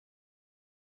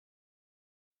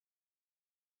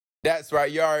That's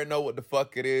right, you already know what the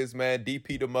fuck it is, man.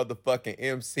 DP the motherfucking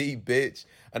MC, bitch.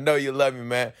 I know you love me,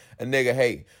 man. A nigga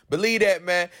hate. Believe that,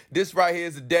 man. This right here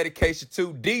is a dedication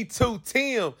to D2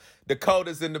 Tim, the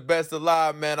coldest and the best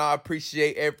alive, man. I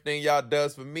appreciate everything y'all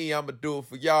does for me. I'ma do it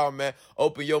for y'all, man.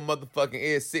 Open your motherfucking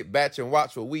ears, sit back and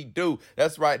watch what we do.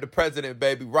 That's right, the president,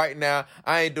 baby. Right now,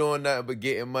 I ain't doing nothing but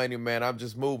getting money, man. I'm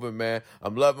just moving, man.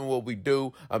 I'm loving what we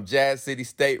do. I'm Jazz City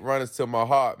State runners to my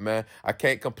heart, man. I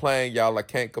can't complain, y'all. I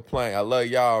can't complain. I love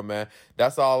y'all, man.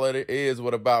 That's all it is.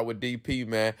 What about with DP,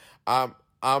 man?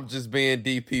 I'm just being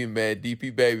DP, man.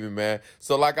 DP baby, man.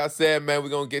 So like I said, man, we're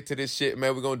going to get to this shit,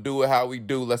 man. We're going to do it how we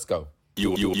do. Let's go.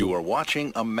 You are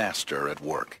watching a master at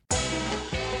work.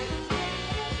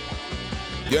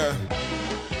 Yeah.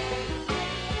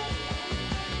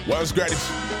 What's greatest?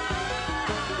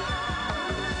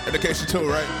 Education too,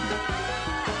 right?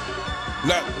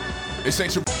 Look, this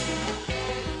ain't your...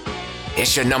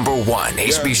 It's your number one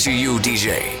HBCU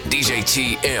DJ, DJ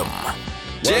TM.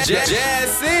 Jazz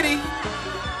City.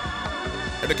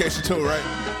 Education too, right?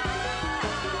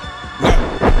 Look,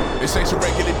 this ain't your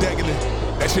regular degular.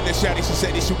 That shit that Shotty, she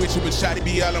said that she with you, but Shotty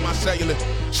be all on my cellular.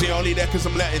 She only that cause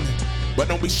I'm letting her, but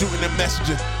don't be shooting the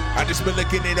messenger. I just been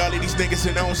looking at all of these niggas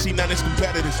and I don't see none as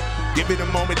competitors. Give it a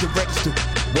moment to register.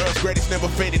 World's greatest never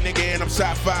faded, nigga, and I'm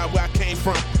side 5 where I came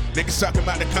from. Niggas talking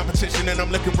about the competition and I'm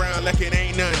looking around like it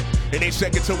ain't none. It ain't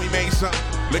second till we made something.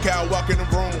 Look how I walk in the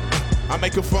room. I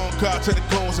make a phone call to the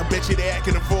goons. I bet you they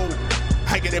acting a fool.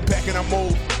 I get it back and I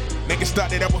move. Niggas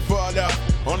started up with fall off.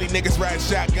 Only niggas ride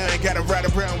shotgun, gotta ride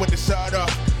around with the sawed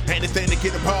off. Ain't a thing to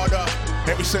get them hard off.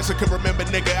 Ever since I can remember,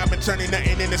 nigga, I've been turning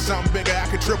nothing into something bigger. I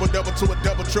could triple double to a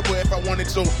double triple if I wanted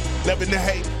to. Loving the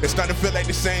hate, it's starting to feel like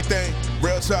the same thing.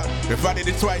 Real talk, if I did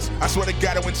it twice, I swear to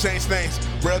God I wouldn't change things.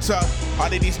 Real talk,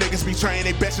 all of these niggas be trying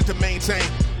their best to maintain.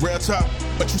 Real talk,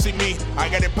 but you see me, I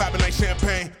got it popping like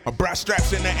champagne. I brought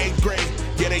straps in the 8th grade.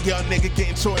 Yeah, that young nigga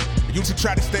getting to it. I usually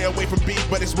try to stay away from beef,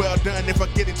 but it's well done if I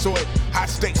get into it. High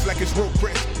stakes like it's Root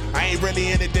Chris. I ain't really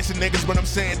into dissing niggas, but I'm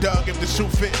saying, dog, if the shoe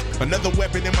fits, another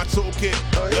weapon in my toolkit.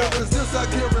 Ever since I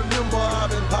can remember, I've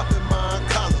been popping my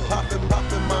collar, popping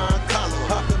my collar,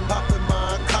 popping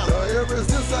my collar. Ever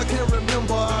since I can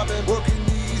remember, I've been working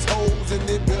these hoes, and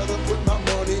they better put my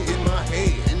money in my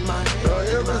hand.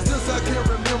 Ever since I can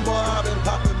remember, I've been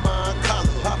popping my collar,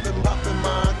 popping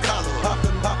my collar,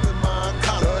 popping my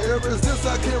collar. Ever since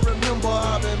I can remember,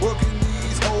 I've been working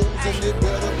these hoes, and they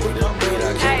better put my money in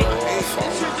my hand.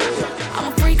 I'm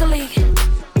a freak of league,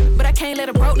 but I can't let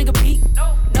a broke nigga beat.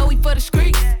 No, we for the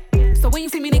streets, so when you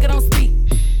see me, nigga, don't speak.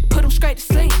 Put them straight to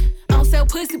sleep. I don't sell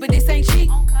pussy, but this ain't cheap.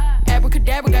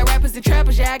 Abracadabra, got rappers and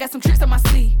trappers, yeah, I got some tricks on my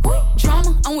sleeve.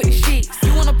 Drama, I'm with the shit.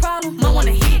 You want a problem? I want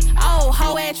a hit. Oh,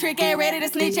 hoe ass, trick ass, ready to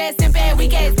snitch ass, simp ass,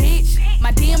 weak ass bitch.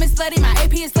 My DM is slutty, my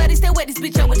AP is slutty, still wet this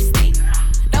bitch up with the stick.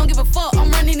 Don't give a fuck,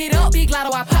 I'm running it up, big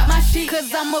lotto, I pop my shit.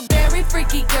 Cause I'm a very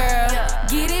freaky girl,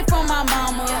 get it from my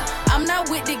mama. I'm not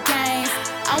with the games,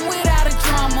 I'm without a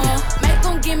drama. Make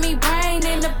them give me brain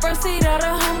in the front seat of the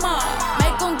Hummer.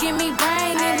 Make them give me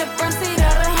brain in the front seat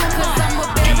of the Hummer. Cause I'm a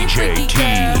very freaky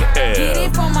girl, get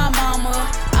it from my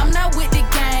mama. I'm not with the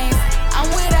games,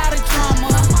 I'm without a drama.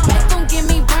 Make them give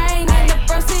me brain in the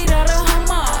front seat of the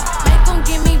Hummer. Make them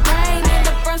give me brain in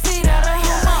the front seat of the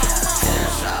Hummer.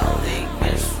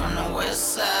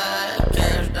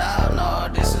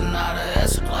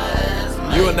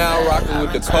 You are now rocking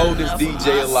with the coldest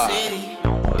DJ alive,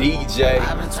 DJ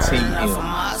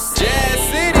TM. Jazz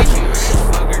City.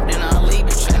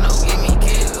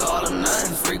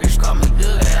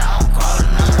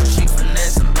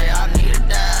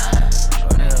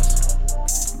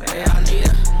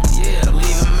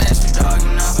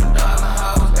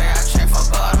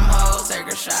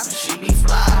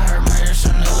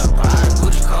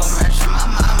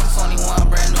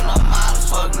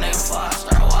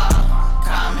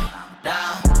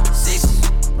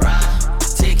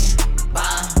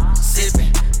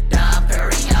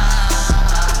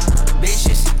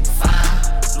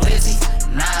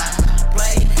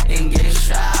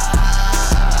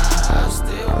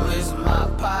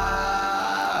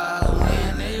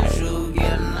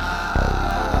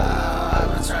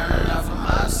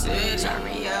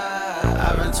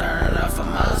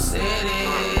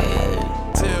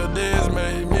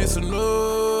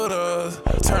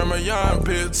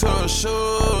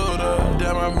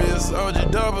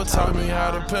 Taught me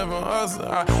how to pimp and hustle.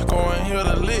 I go and hear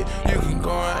the lick, you can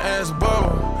go and ask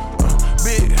Bubba.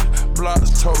 Big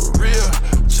blocks, total real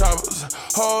choppers.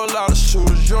 Whole lot of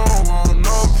shooters, you don't want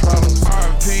no problems.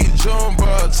 RP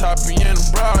Jumbo, top me in the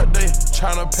broad day.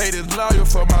 Tryna pay this lawyer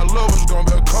for my love, it's gonna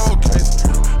be a cold case.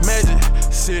 Magic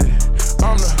City,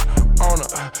 I'm the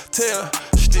owner. Tell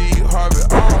Steve Harvey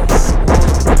on.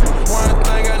 One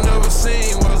thing I never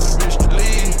seen was a bitch to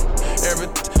leave. Every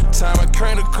time I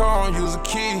crank the car and use a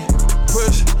key.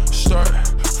 Push, start,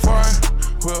 fire,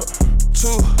 whip, 2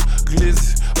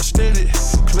 glizzy, extended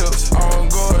clips. On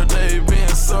guard, they been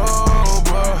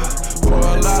sober. Pour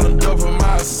a lot of dope in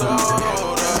my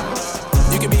soda.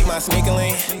 You can be my sneaker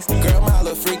lane, girl, my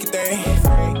little freaky thing.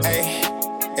 Ayy,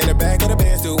 in the back of the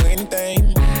Benz, do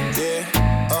anything. Yeah,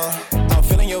 I'm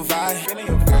feeling your vibe.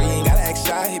 Girl, you ain't gotta act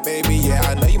shy, baby. Yeah,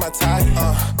 I know you my type.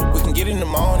 We can get it in the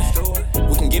morning,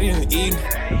 we can get it in the evening.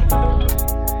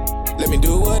 Let me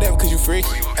do whatever, cause you freaky.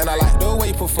 And I like the way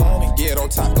you perform it. Yeah,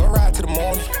 don't talk, go ride to the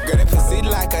morning. Girl, that pussy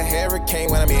like a hurricane.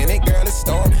 When I'm in it, girl, it's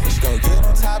stormy. She gon' get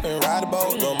on top and ride the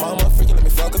boat. Little mama freaky, let me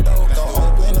fuck her though. Gon'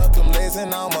 open up them legs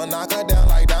and I'ma knock her down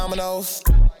like dominoes.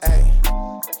 Ayy,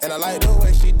 and I like the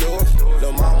way she do it.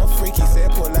 Little mama freaky,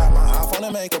 said pull out my iPhone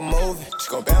and make a movie.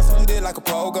 She gon' bounce on the dick like a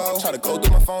pogo. Try to go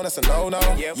through my phone, that's a no-no.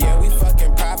 Yeah, we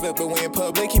fucking private, but we in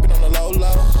public, keep it on the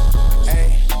low-low.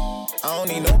 Ayy, I don't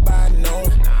need nobody knowing.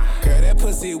 Girl, that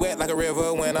pussy wet like a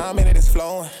river. When I'm in it, it's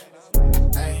flowing.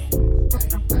 Ay,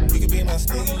 you can be my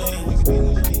sneaky lane.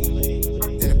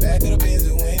 In the back of the Benz,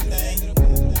 do anything.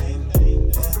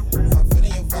 I'm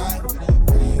feeling your vibe.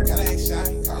 Gotta act shy.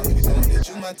 You know that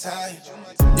you my type.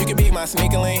 You can be my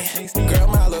sneaky lane. Girl,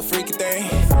 my little freaky thing.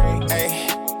 Ay,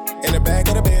 in the back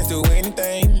of the Benz, do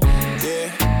anything. Yeah,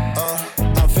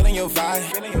 I'm feeling your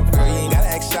vibe. Girl, you ain't gotta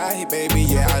act shy, baby.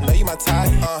 Yeah, I know you my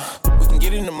type. We can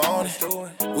get it in the morning.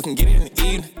 We can get it in the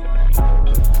evening.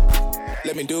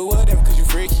 Let me do whatever, cause you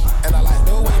freaky. And I like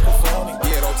the way you perform it.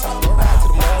 Yeah, don't talk, go ride to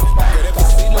the morning. Girl, that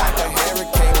pussy like a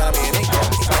hurricane. When I'm in it, girl,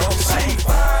 it's stormy. She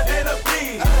fine in a B,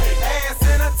 ass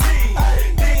in a T,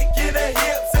 dick in the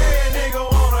hips, and nigga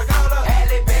wanna call her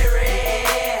Halle Berry,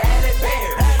 Halle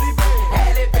Berry,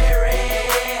 Halle Berry,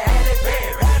 Halle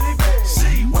Berry, Halle Berry.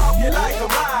 She walk you like a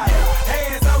ride,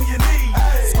 hands on your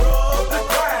knees, scrub the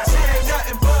ground. She ain't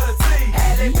nothing but a T.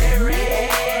 Halle Berry,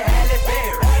 Halle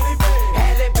Berry,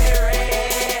 Halle Berry,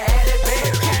 Halle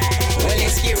Berry. Well,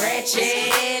 let's get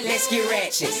ratchet, let's get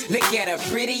ratchet. Look at her,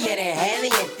 prettier than Halle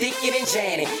and thicker than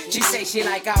Janet. She say she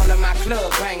like all of my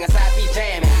club bangers, I be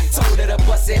jamming. Told her to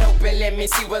bust it open, let me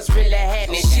see what's really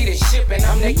happening. She the ship and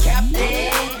I'm the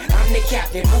captain. I'm the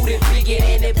captain, booty bigger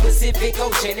than the Pacific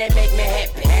Ocean, that make me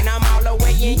happy. And I'm all the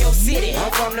way in your city.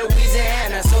 I'm from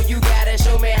Louisiana, so you gotta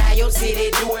show me how your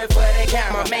city do it for the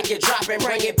camera. Make it drop and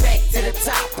bring it back to the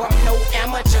top. I'm no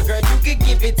amateur, girl, you could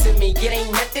give it to me. It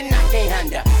ain't nothing I can't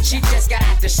handle. She just got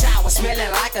out the shower,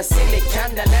 smelling like a silly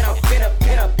candle. Let her fit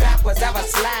her backwards, I was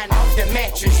sliding off the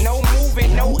mattress. No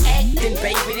moving, no acting,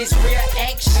 baby, this real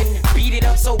action. Beat it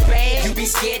up so bad, you be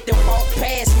scared to walk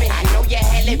past me. I know you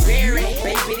Halle Berry,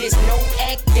 baby, this no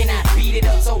acting. I beat it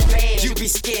up so bad, you be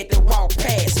scared to walk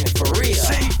past me, for real.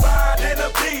 She fine in a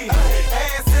B,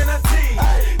 ass in a T,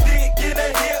 dick in the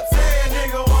hips, and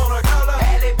nigga wanna call her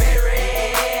Halle Berry,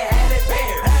 Halle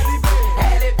Berry,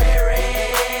 Halle Berry,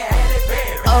 Halle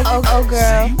Berry. Oh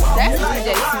girl, that's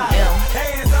DJ TM.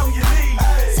 Hands on your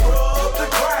knees, scrub the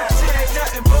ground. She ain't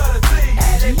nothing but a T.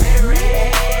 Halle Berry,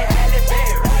 Halle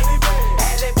Berry,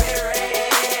 Halle Berry,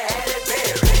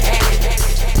 Halle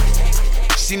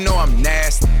Berry. She know I'm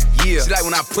nasty, yeah. She like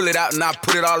when I pull it out and I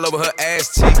put it all over her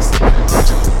ass cheeks.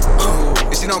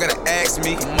 And she don't gotta ask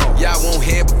me, yeah, I want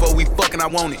head before we fucking, I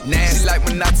want it nasty. She like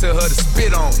when I tell her to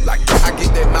spit on. Like, I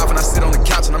get that mouth and I sit on the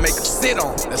couch and I make her sit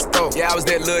on. Let's go. Yeah, I was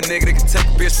that little nigga that can take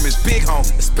a bitch from his big home.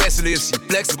 Especially if she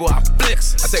flexible, I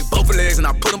flex. I take both her legs and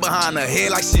I put them behind her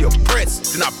head like she a pretzel.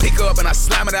 Then I pick her up and I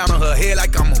slam her down on her head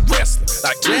like I'm a wrestler.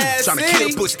 Like, tryna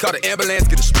kill a pussy, call the ambulance,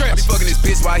 get a strap. I be fucking this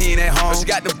bitch while he ain't at home. She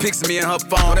got them pics of me in her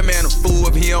phone. That man a fool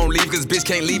if he don't leave, cause bitch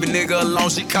can't leave a nigga alone.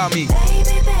 She call me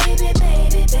baby, baby,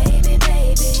 baby, baby,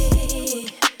 baby.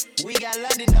 We got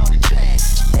London on the track.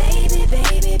 Baby,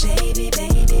 baby, baby,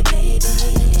 baby, baby.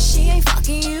 She ain't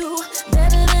fucking you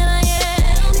better than I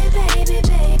am. Baby,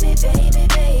 baby, baby,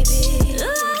 baby.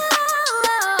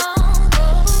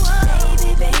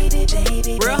 Baby, baby,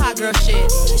 baby. Real hot girl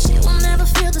shit. Shit will never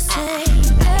feel the same.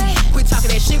 Quit talking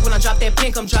that shit when I drop that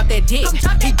pin, come drop that dick.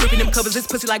 He dipping them covers, this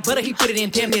pussy like butter, he put it in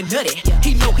damn near nutty.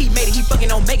 He know he made it, he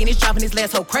fucking on Megan, he's dropping his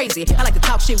last hoe crazy. I like to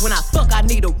talk shit when I fuck, I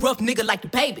need a rough nigga like the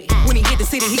baby. When he hit the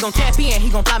city, he gon' tap in, he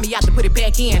gon' fly me out to put it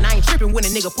back in. I ain't tripping when a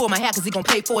nigga pull my hair, cause he gon'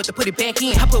 pay for it to put it back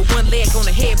in. I put one leg on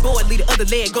the headboard, leave the other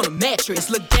leg on the mattress.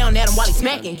 Look down at him while he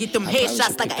smacking, get them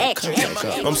headshots like an actress.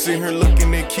 I'm sitting here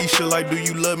looking at Keisha like, do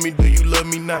you love me, do you love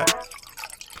me not?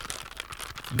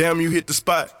 Damn, you hit the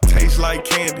spot. Taste like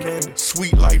candy,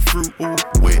 sweet like fruit, ooh,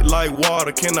 wet like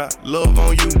water. Can I love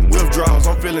on you? Withdrawals,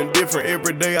 I'm feeling different.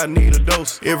 Every day I need a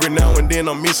dose. Every now and then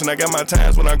I'm missing. I got my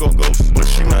times when I go ghost. But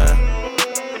she mine,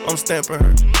 I'm stamping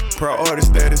her. Priority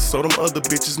status, so them other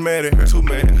bitches mad at her. Too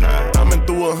mad. I'm in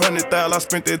through 100,000, I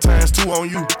spent that times 2 on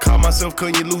you. Caught myself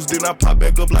cutting you loose, then I pop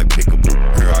back up like pickable.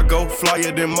 Here I go,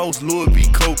 flyer than most, Louis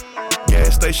V. Coke.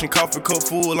 Gas station, coffee cup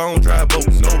full, I don't drive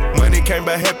boats. No money came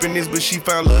by happiness, but she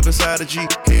found love inside a G.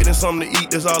 Head and something to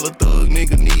eat, that's all a thug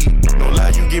nigga need. No lie,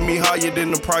 you get me higher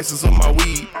than the prices of my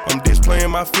weed. I'm displaying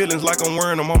my feelings like I'm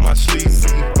wearing them on my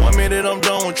sleeves. 1 minute I'm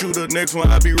done with you, the next one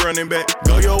I be running back.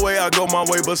 Go your way, I go my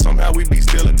way, but somehow we be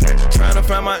still attached. Trying to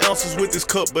find my ounces with this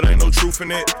cup, but ain't no truth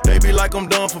in it. They be like I'm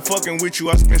done for fucking with you,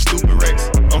 I spend stupid racks.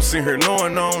 I'm sitting here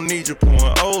knowing I don't need you,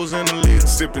 pouring O's in the lid.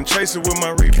 Sipping, chasing with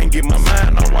my rib, can't get my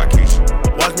mind on Waukesha.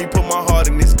 Watch me put my heart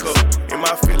in this cup. In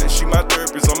my feelings, she my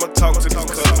therapist, I'ma talk to this cup.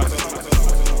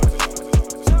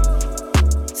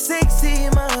 Sexy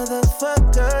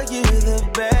motherfucker, you the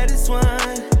baddest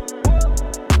one.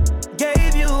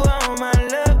 Gave you all my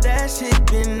love, that shit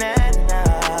been at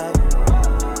now.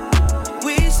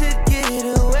 We should get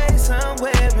away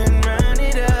somewhere and run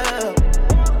it up.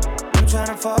 I'm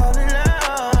tryna fall in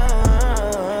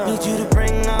love. Need you to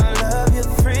bring all of your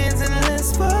friends and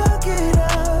let's fuck it up.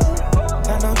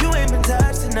 I know you ain't been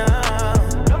touched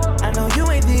enough. I know you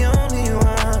ain't the only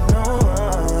one, no.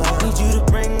 Need you to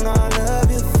bring all of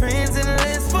your friends and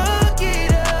let's fuck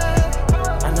it up.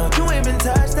 I know you ain't been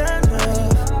touched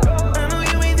enough. I know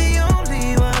you ain't the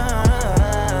only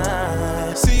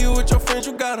one. See you with your friends,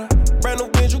 you got her. Brand new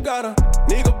bitch, you got her.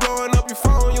 Nigga blowing up your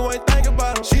phone, you ain't thinking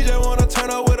about her. She just wanna turn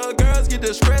up with her girls, get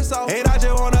the stress off. And I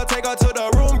just wanna take her to the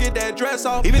room, get that dress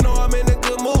off. Even though I'm in a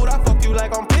good mood, I fuck you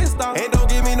like I'm pissed off. And don't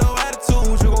give me no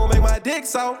attitude, you gon' make my dick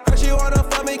soft. Her she wanna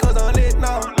fuck me cause I'm lit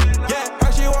now. Yeah,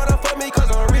 her she wanna fuck me cause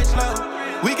I'm rich now.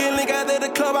 We can link after the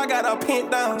club, I got her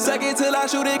pinned down. Suck it till I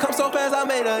shoot it, come so fast, I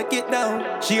made her get down.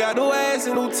 She got no ass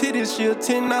and no titties, she a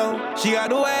 10 now. She got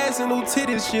no ass and no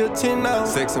titties, she a 10 now.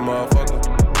 Sexy motherfucker.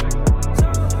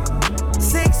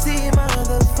 Sexy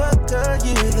motherfucker,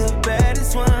 you the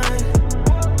baddest one.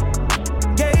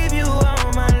 Gave you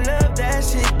all my love, that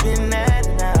shit been at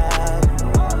now.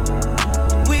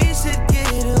 We should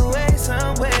get away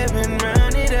somewhere and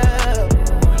run it up.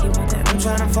 I'm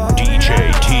tryna fall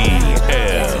DJ TM.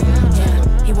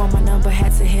 Yeah, he want my number,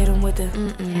 had to hit him with the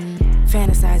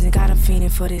fantasizing, got him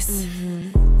fiending for this.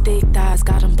 Thick thighs,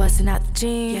 got him busting out the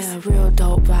jeans. Yeah, real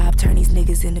dope vibe, turn these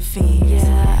niggas into fiends.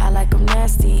 Yeah, I like them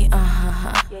nasty,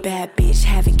 Bad bitch,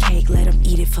 having cake, let him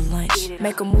eat it for lunch.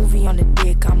 Make a movie on the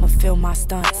dick, I'ma film my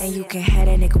stunts. And you can have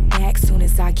that nigga back soon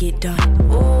as I get done.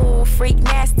 Ooh, freak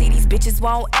nasty, these bitches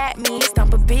won't at me.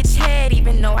 Stump a bitch head,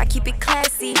 even though I keep it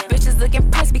classy. Bitches look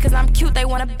impressed because I'm cute, they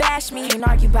wanna bash me. Can't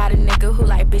argue about a nigga who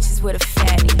like bitches with a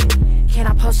fatty. Can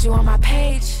I post you on my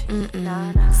page?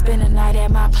 Spend a night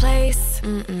at my place?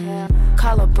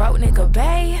 Call a broke nigga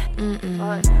bae?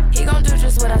 He gon' do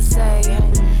just what I say.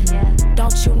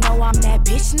 Don't you know I'm that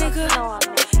bitch,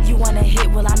 nigga? You wanna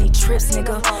hit, well I need trips,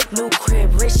 nigga. New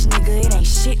crib, rich nigga, it ain't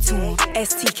shit to him.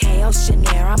 STKO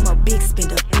Chanel, I'm a big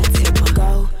spender, big tipper.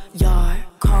 Go yard,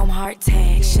 chrome heart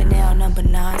tag, Chanel number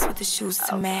 9s with the shoes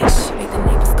to match. Make the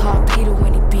neighbors call Peter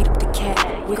when he beat up the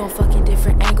cat. We gon' fuck in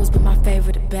different angles, but my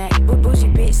favorite the back. Bougie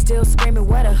bitch still screaming,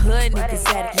 what a hood niggas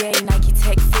at it. Yeah, Nike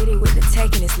Tech fitted with the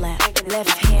tech in his lap. Left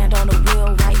hand on the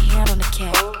wheel, right hand on the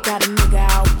cat. Got a nigga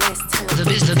out west, tell him the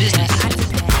business.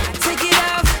 Take it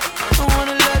off, I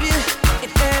wanna love you.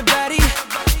 And everybody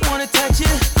wanna touch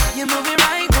you. You're moving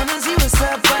right, wanna see what's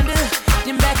up under.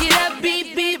 Then back it up,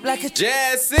 beep beep like a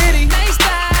Jazz City. Nice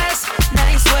thighs,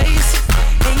 nice waist.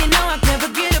 And you know I can't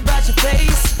forget about your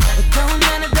face. But don't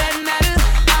none of that matter.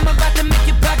 I'm about to make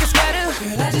your pockets better.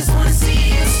 Girl, I just wanna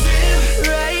see you strip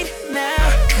right now,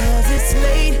 cause it's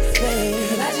late, babe.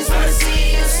 Girl, I just wanna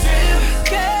see you strip.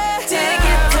 Girl, take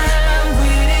your time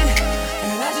with it.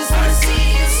 Girl, I just wanna see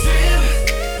you strip.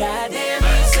 Goddamn,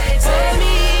 you sexy.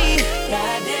 Me.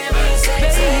 Goddamn, you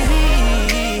sexy.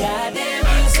 Baby. Goddamn,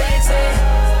 you sexy.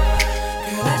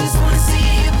 Girl, I just wanna see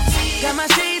you. Got my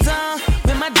shades on,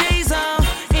 with my J's on.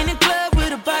 In the club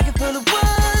with a pocket full of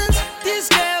ones. This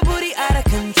girl booty out of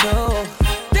control.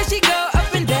 There she go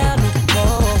up and down the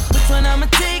pole. Which one I'ma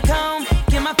take home?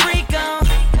 Get my freak on.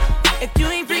 If you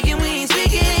ain't freaking, we ain't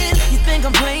speaking. You think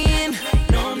I'm playing?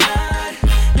 No, I'm not.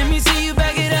 Let me see you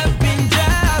back it up and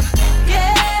drop.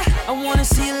 Yeah, I wanna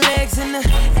see your legs in the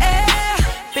air.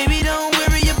 Baby, don't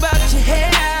worry about your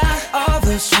hair. All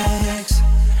those tracks,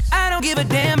 I don't give a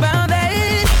damn about that.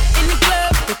 In the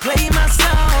club, they play my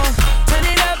song. Turn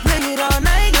it up, play it all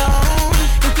night long.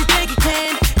 If you think you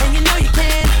can, and you know you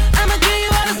can,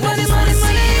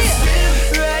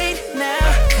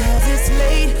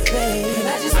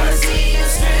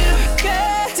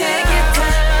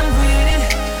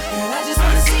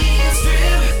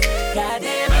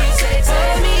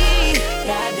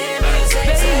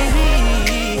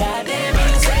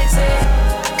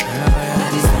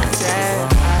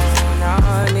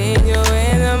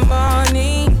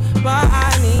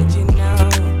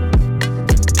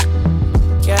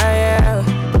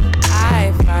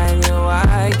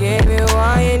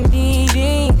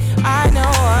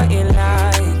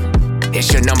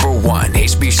 1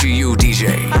 HBCU DJ,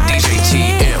 DJ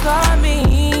TM.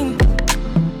 Coming.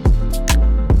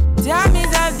 Time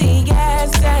is of the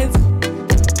essence.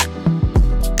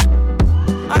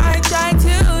 I try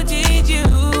to teach you,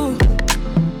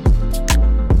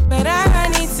 but I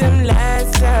need some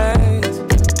lessons.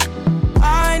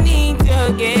 I need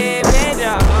to give it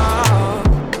all.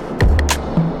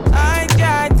 I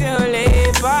try to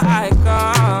live, but I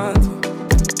can't.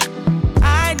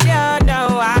 I don't know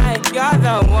why you're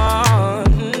the one.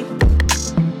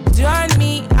 Turn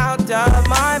me out of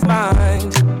my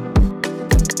mind.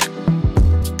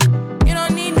 You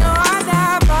don't need no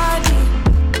other body.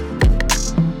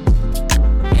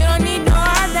 You don't need no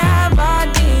other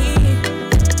body.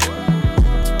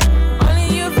 Only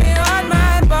you feel on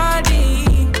my body.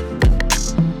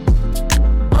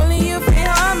 Only you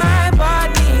feel on my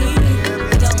body.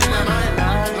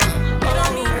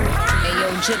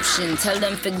 Egyptian, tell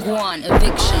them for guan,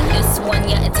 eviction. This one,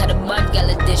 yeah, it's had a bad gal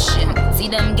edition. See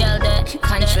them gal there,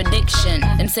 contradiction.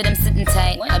 Them say them sitting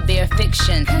tight, I bear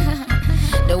fiction.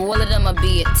 The whole of them a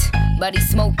beat, body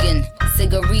smoking,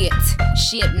 cigarette,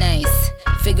 shape nice,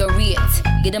 figure it.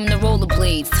 Get them the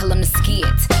rollerblades, tell them to ski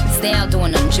it. Stay out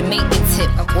doing them, Jamaican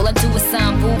tip. All I do is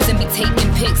sign boobs and be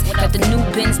taking pics. Got the new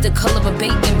bins, the color of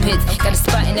bacon pits. Got a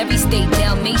spot in every state,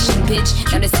 Dalmatian bitch.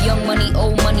 Now this young money,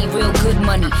 old money, real good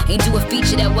money. Ain't do a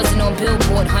feature that wasn't on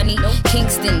Billboard, honey.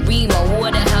 Kingston, Remo,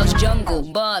 Waterhouse, Jungle,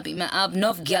 Bobby, man, I've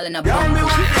enough gal in a bungle.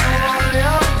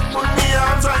 Put me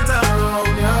arms right around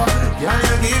you. Can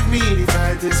you give me the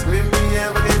tightest grip me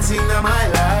ever get seen in my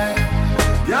life?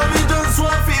 Yeah, me just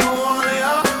want to feel all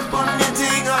ya. Put me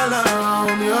thing all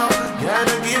around you. Can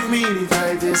you give me the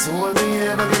tightest hold me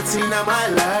ever get seen in my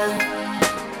life?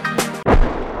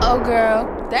 Oh girl,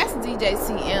 that's DJ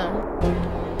TM.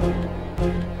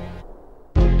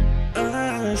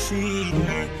 She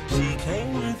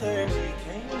came with her.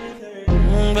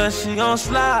 But she gon'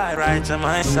 slide right to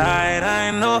my side.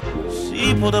 I know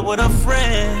she pulled up with a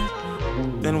friend.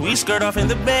 Then we skirt off in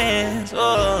the Benz.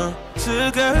 Oh,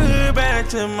 took her back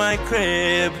to my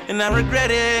crib, and I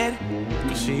regret it.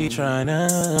 Cause she tryna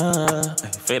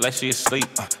feel like she asleep.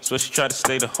 So she tried to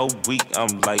stay the whole week.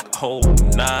 I'm like, oh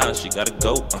nah, she gotta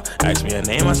go. Ask me her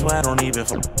name, I swear I don't even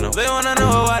know. They wanna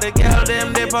know why the girl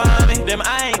them dip on me. Them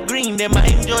I ain't green, them I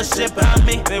ain't just sip on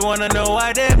me. They wanna know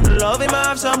why them love him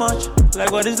off so much.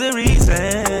 Like what is the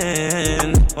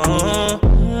reason?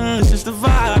 It's just the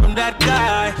vibe, I'm that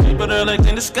guy. She put her legs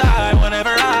in the sky whenever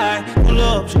I pull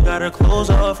up. She got her clothes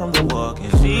off from the walk,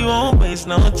 and she won't waste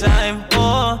no time.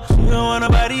 Oh, she don't want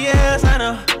nobody else, I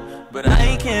know. But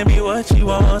I can't be what she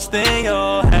wants. They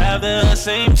all have the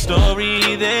same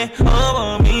story. They all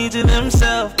want me to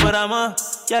themselves, but I'm a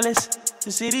jealous.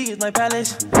 The city is my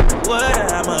palace.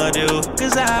 What I'ma do?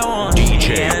 Cause I want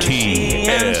DJ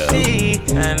TM.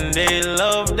 And they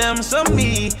love them some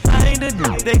me. I ain't the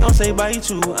dude they gon' say bye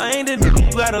to. I ain't the dude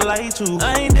you gotta lie to.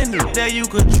 I ain't the dude that you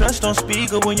could trust on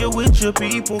speaker when you're with your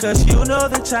people. Cause you know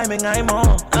the timing I'm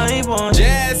on. I'm on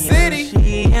Jazz City.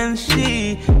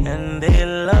 She and they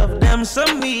love them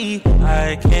some me.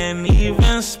 I can't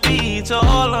even speak to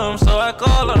all of them, so I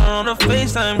call her on the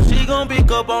FaceTime. She gon' pick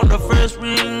up on the first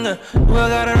ring. Well,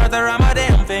 got her right around my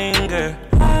damn finger.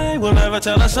 I will never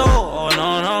tell her so. Oh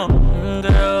no, no,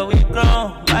 girl, we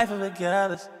grown. Life of a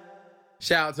goddess.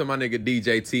 Shout out to my nigga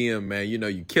DJ TM, man. You know,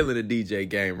 you killing the DJ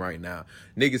game right now.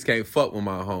 Niggas can't fuck with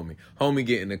my homie. Homie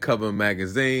getting the cover of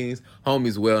magazines.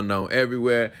 Homie's well known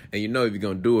everywhere. And you know if you're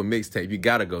going to do a mixtape, you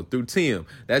got to go through Tim.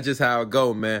 That's just how it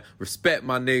go, man. Respect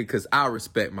my nigga because I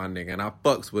respect my nigga. And I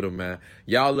fucks with him, man.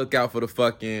 Y'all look out for the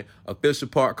fucking official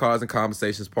Park Cars and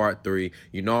Conversations Part 3.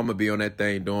 You know I'm going to be on that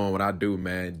thing doing what I do,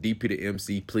 man. DP the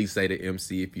MC. Please say the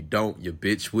MC. If you don't, your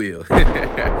bitch will.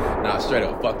 Nah, straight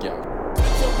up. Fuck y'all.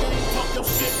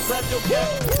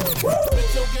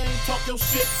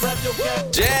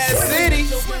 Jazz City.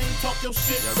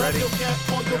 Ready?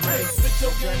 Spit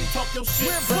your game, talk your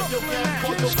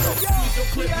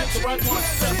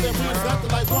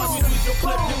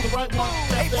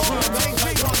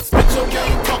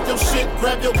shit,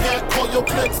 grab your gat, call your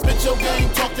clip. Spit your game,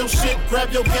 talk your shit,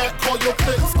 grab your gat, call your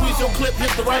clip. Squeeze your clip,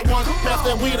 hit the right one. Pass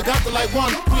that weed, I got the light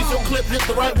one. Squeeze your clip, hit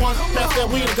the right one. Pass that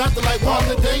weed, I got the light one.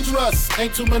 The dangerous,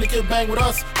 ain't too many get back. hang with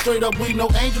us. Straight up, we no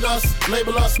angel dust.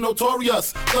 Label us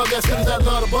notorious. Thug ass niggas that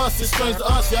love the bus. It's strange to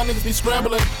us. Y'all niggas be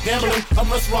scrambling, gambling. I'm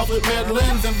restaurants with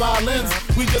mandolins and violins.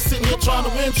 We just sitting here trying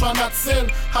to win, trying not to sin.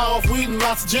 High off weed and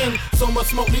lots of gin. So much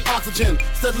smoke, need oxygen.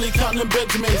 Steadily counting them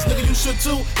Benjamins. Nigga, you should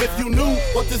too. If you knew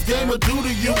what this game would do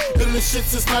to you. Been in this shit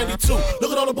since 92.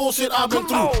 Look at all the bullshit I've been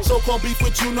through. So-called beef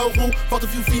with you know who. Fucked a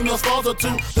few female stars or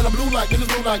two. Then I'm blue like niggas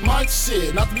blue like Mike.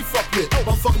 Shit, not to be fucked with.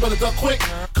 Motherfucker better duck quick.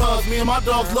 Cause me and my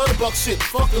dogs love the buck shit.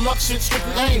 Fuck the luck shit,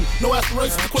 strictly aim. No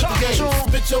aspirations to quit the game.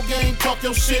 Spit your game, talk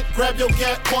your shit, grab your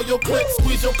gat, call your click,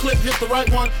 squeeze your clip, hit the right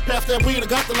one. Pass that weed, I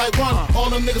got the like one. All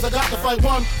them niggas, I got to fight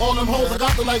one. All them hoes, I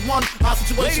got to like one. Our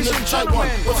situation is a tight one.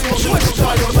 What's your shit?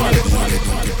 They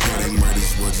don't might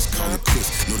as well just call it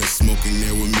quits. Know they smoking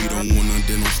there with me, don't want none,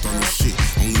 they don't start no shit.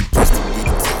 Only place to be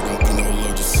the top, don't be no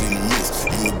love, just in the mix.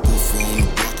 In the booth or on the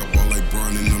block, I ball like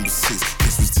Brian in number 6.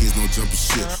 This was teens, no jumping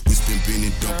shit. We spin bin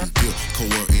and dumping dip.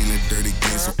 Co-op in a dirty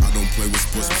game, so I don't play with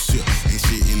sportsmanship. Ain't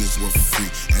shit in this world for free.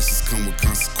 Actions come with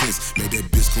consequence. Make that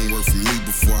bitch come work for me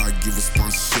before I give a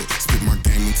sponsorship. Spit my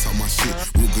game and talk my shit.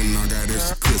 Rugen, I got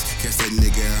extra clips. Catch that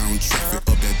nigga out on traffic,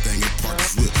 up that thing and park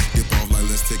his whip. Dip off like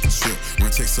let's take a trip. Run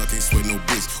check, suck, ain't sweat no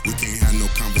bitch. We can't have no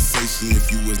conversation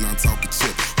if you was not talking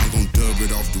chip. I'm gon' dub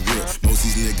it off the rip. Most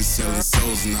these niggas selling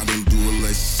souls and I don't do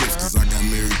relationships cause I got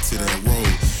married to that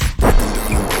road. Breaking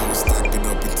down the road, stack it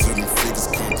up until them figures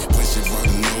come. Play shit by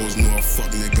the nose, know a fuck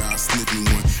nigga, I slip me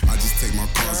one. I just take my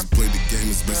cards and play the game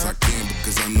as best I can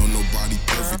because I know nobody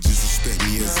perfect, just respect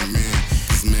me as a man.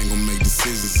 This man gon' make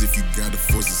decisions if you gotta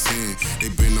force his hand. They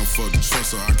been on fucking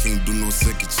trust so I can't do no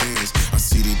second chance. I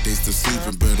see that they still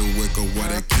sleeping, better wake up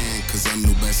while I can cause I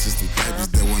know bad system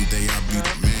habits that one day I'll be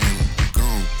the man.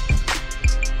 Gone.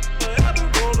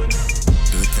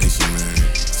 Dedication, man.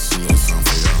 It's a little something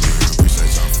for y'all, man. I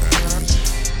appreciate y'all for having me.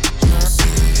 You know what I'm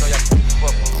saying?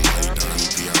 I'm like down to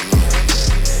be out now.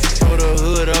 Throw the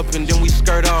hood up and then we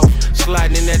skirt off.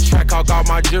 Sliding in that track, I got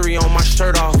my jury on my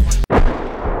shirt off.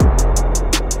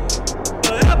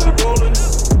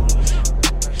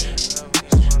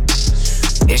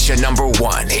 It's your number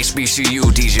one HBCU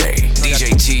DJ,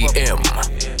 DJ TM.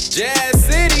 Jazz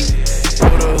City.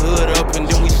 Throw the hood up and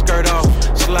then we skirt off.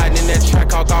 Sliding in that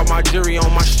track, I got my jury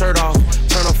on my shirt off.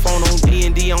 Turn the phone on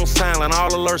D&D on silent,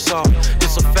 all alerts off.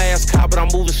 It's a fast car, but I'm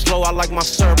moving slow, I like my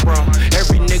surf, bro.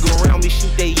 Every nigga around me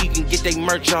shoot they you can get they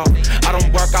merch off. I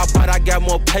don't work out, but I got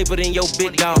more paper than your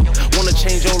big dog. Wanna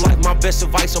change your life, my best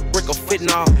advice, a brick of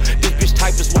fitting off. This bitch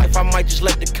type is wife, I might just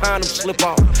let the condom slip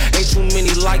off. Ain't too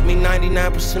many like me,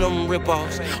 99% of them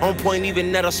rip-offs. On point,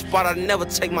 even at a spot, I never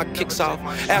take my kicks off.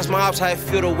 Ask my ops how it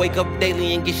feel to wake up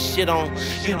daily and get shit on.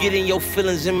 You get in your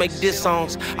feelings and make diss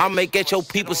songs. I make at your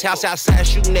people's house outside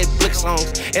shooting that blick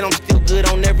songs. And I'm still good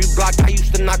on every block I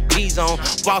used to knock these on.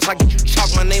 Boss, I get you chalk,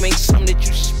 my name ain't something that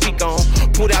you speak on.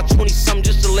 Put out 20-something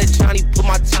just to let Johnny put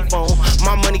my teeth on.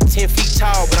 My money 10 feet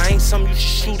tall, but I ain't something you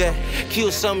shoot at.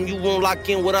 Kill something you won't lock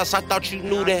in with us, I thought you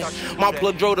knew that. My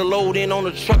plug drove the load in on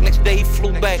the truck, next day he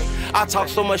flew back. I talk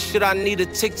so much shit, I need a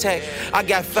tic-tac. I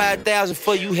got 5,000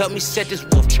 for you, help me set this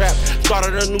wolf trap.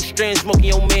 Started a new strand, smoking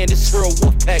your man, this here a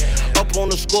wolf pack. Up on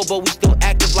the score, but we still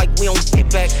active like we don't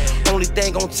get back. Only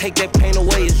thing gon' take that pain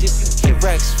away is if you get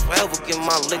racks. Forever get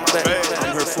my lick back.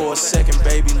 I'm here for a second,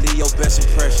 baby, leave your best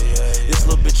impression. This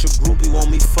little bitch a groupie, want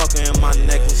me fucking in my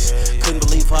necklace. Couldn't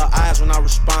believe her eyes when I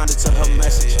responded to her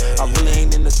message. I really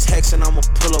ain't in the text and I'ma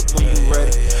pull up when you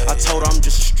ready. I told her I'm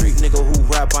just a street nigga who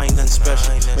rap, I ain't nothing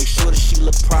special. Make sure that she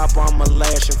look proper, I'ma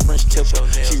lash and French tip her.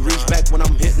 She reached back when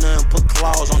I'm hitting her and put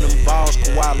claws on them balls.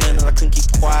 Kawhi Leonard, I couldn't keep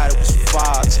quiet, it was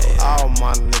fire. Told all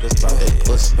my niggas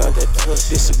about that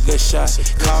pussy. It's a good shot.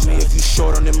 Call me if you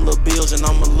short on them little bills and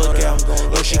I'ma look out.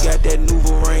 If she got that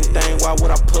Nouveau ring thing, why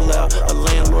would I pull out? A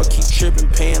landlord keep tripping,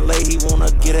 paying late, he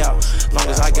wanna get out. Long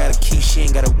as I got a key, she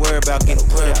ain't gotta worry about getting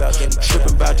put out.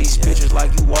 Tripping about these bitches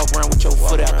like you walk around with your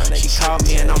foot out. She called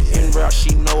me and I'm in route,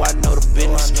 she know I know the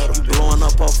business. You blowing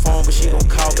up her phone, but she gon'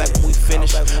 call back when we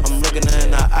finish. I'm looking her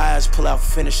in her eyes, pull out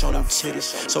finish on them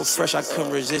titties. So fresh I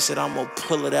couldn't resist it, I'ma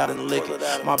pull it out and lick it.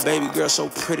 My baby girl so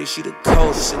pretty, she the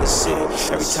coldest in the city.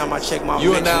 Every time I check my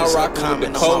you are now rocking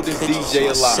with the coldest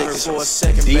DJ alive. For a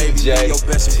second, baby, your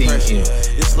best impression.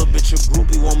 This little bitch a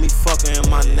groupie, want me fucking in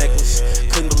my necklace.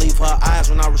 Couldn't believe her eyes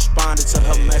when I responded to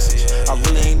her message. I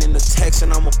really ain't in the text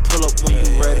and I'ma pull up when you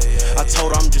ready. I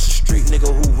told her I'm just a street nigga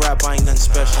who rap, I ain't nothing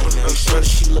special. Make sure that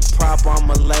she look proper,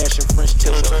 I'ma lash and French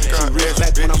tip her. She reached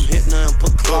back when I'm hitting her and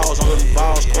put claws on them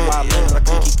balls. Kawhi Leonard, I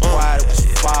couldn't keep quiet, it was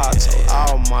fire. Told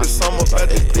all my niggas about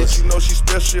that bitch, you know she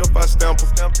special if I stamp her.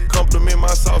 Compliment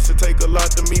my sauce, it take a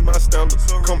lot to meet my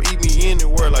standards. Come eat me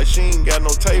anywhere like she ain't got no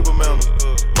table mounted.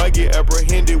 Might get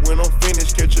apprehended when I'm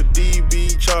finished, catch a D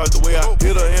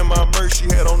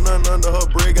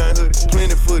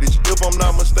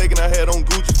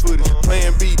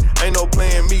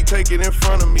make it in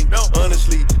front of me.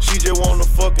 Honestly, she just wanna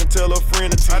fuck and tell her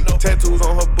friend to tea. Tattoos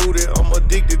on her booty, I'm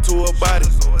addicted to her body.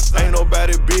 Ain't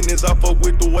nobody business, I fuck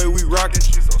with the way we rock it.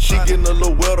 She getting a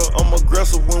little wetter, I'm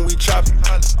aggressive when we chop it.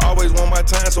 Always want my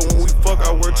time, so when we fuck,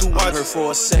 I wear 2 watches. I'm here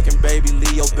for a second, baby,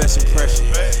 leave your best impression.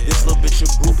 This little bitch a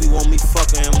groupie, want me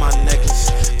fucking in my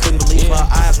necklace. Couldn't believe her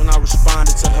eyes when I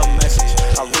responded to her message.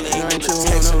 I really ain't in the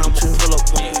text, and I'ma pull up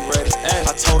when you ready.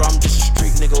 I told her I'm just a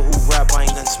street nigga who rap, I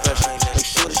ain't nothing special. Make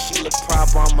sure that she look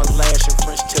proper, I'ma lash and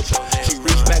French tip her. She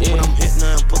reach back when I'm hitting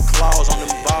her and put claws on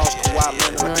them balls. Kawhi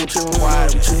Leonard, I'm too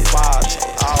quiet, I'm too vibes.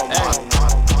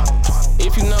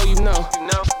 If you know, you know.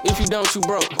 If you don't, you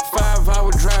broke.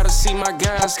 5-hour drive to see my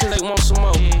guys, cause they want some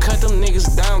more. Cut them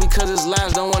niggas down because his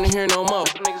lies don't wanna hear no more.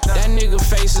 That nigga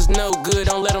face is no good,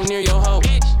 don't let him near your hoe.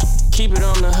 Keep it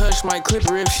on the hush, might clip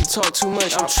her if she talk too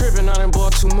much. I'm tripping, I done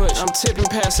bought too much. I'm tipping,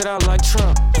 pass it out like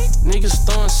Trump. Niggas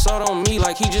throwing salt on me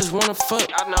like he just wanna fuck.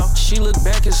 I know. She looked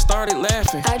back and started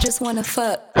laughing. I just wanna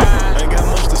fuck. Ain't got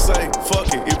much to say, fuck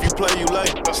it, if you play, you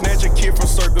late. Snatch a kid from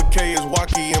Circle K is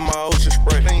wacky in my ocean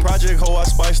spray. Project hoe, I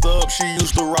spiced her up, she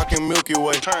used to rockin' Milky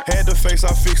Way. Had the face,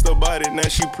 I fixed her body, now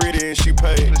she pretty and she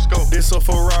paid. This a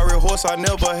Ferrari horse, I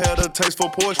never had a taste for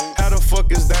Porsche. How the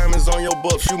fuck is diamonds on your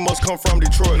butt? You must come from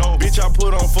Detroit. Bitch, I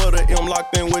put on for the M,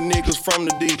 locked in with niggas from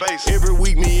the D. Every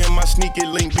week, me and my sneaky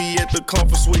link be at the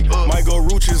comfort suite. Might go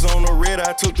Rooches on the red,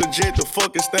 I took the jet to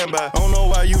fucking standby. Don't know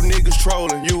why you niggas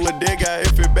trolling, you a dead guy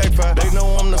if it backfire. They know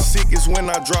I'm the sickest when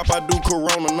I drop, I do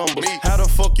Corona numbers. How the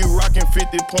fuck you rockin'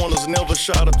 50 pointers, never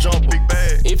shot a jumper? Big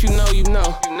bag. If you know, you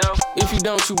know. If you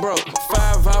don't, you broke.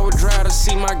 5-hour drive to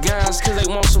see my guys, cause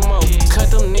they want some more. Cut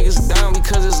them niggas down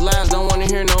because his lies don't wanna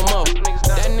hear no more.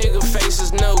 That nigga face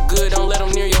is no good, don't let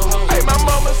him near your home. Hey, my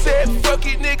mama said, fuck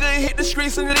it, nigga, hit the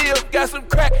streets and live. Got some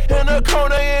crack in the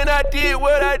corner and I did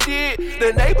what I did.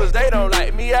 The neighbors, they don't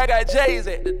like me, I got J's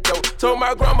at the door. Told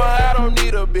my grandma I don't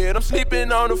need a bed, I'm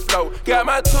sleeping on the floor. Got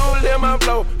my tool in my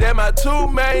blow, they're my 2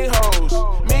 main hoes.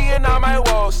 Me and all my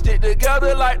walls stick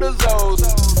together like the Zoes.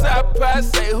 Southside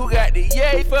say who got the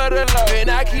yay for the low. And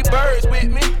I keep birds with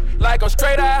me, like I'm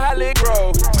straight out Holly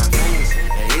Grove. My fingers,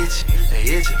 they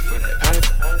itchin' for that pipe.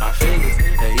 My fingers,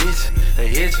 they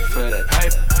itchin' for that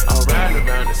pipe. I'm riding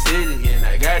around the city and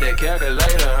I got that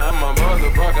calculator. I'm a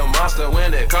motherfucking monster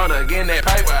when it come to getting that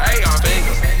paper. Hey, my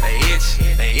fingers,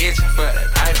 they itchin' for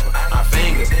that piper. My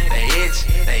fingers,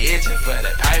 they itchin' for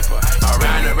that piper. I'm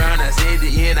riding around the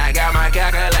city and I got my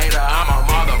calculator. I'm a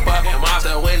motherfucking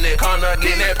monster when it come to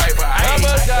getting that paper. I'm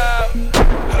a dog,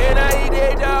 and I eat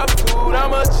that dog food.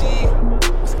 I'm a G.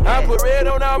 I put red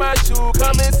on all my shoes,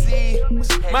 come and see.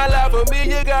 My life a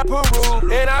million got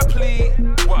Peru, and I plead.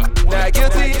 Now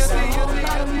guilty, It's a whole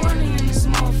lot of money in this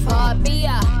motherfucker.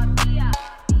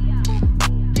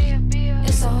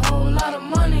 It's a whole lot of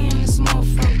money in this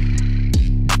motherfucker.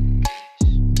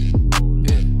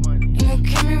 Ain't gon'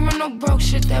 kill me run no broke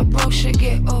shit, that broke shit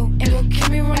get old. Ain't gon' kill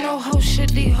me run no hoe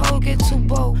shit, these hoes get too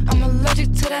bold. I'm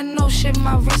allergic to that no shit,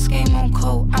 my wrist game on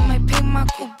cold. I might paint my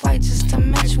coupe white just to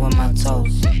match with my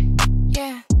toes.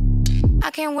 Yeah,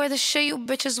 I can't wear the shit you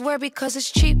bitches wear because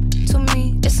it's cheap to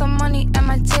me. It's some money at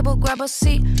my table, grab a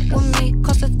seat with me.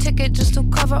 Cost a ticket just to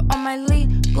cover all my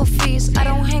legal fees. I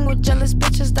don't hang with jealous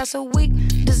bitches, that's a weak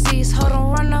disease. Hold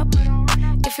on, run up.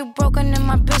 If you broken in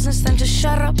my business, then just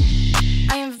shut up.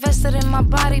 I invested in my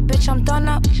body, bitch, I'm done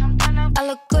up. I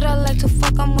look good, I like to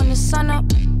fuck, I'm when the sun up.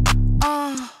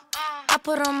 I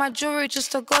put on my jewelry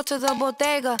just to go to the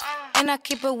bodega. And I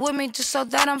keep it with me just so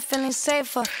that I'm feeling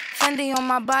safer. Fendi on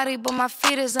my body, but my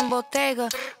feet is in Bottega.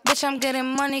 Bitch, I'm getting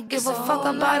money, give a fuck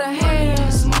about a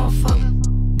haters, motherfucker.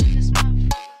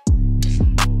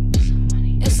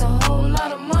 It's a whole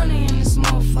lot of money in this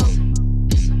motherfucker.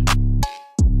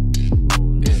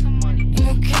 Ain't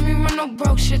gon' kill me run no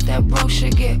broke shit, that broke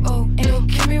shit get old. Ain't gon'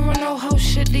 kill me run no hoe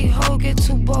shit, these hoes get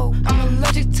too bold. I'm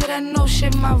allergic to that no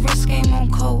shit, my wrist game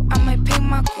on cold. I might paint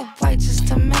my coupe white just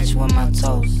to match with my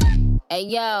toes. Hey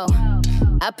yo,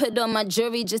 I put on my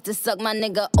jewelry just to suck my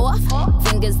nigga off.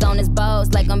 Fingers on his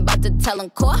balls like I'm about to tell him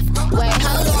cough. Wait,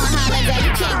 hold on, holiday,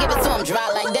 you can't give it to him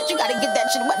dry like that. You gotta get that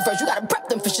shit wet first, you gotta prep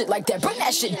them for shit like that. Bring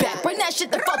that shit back, bring that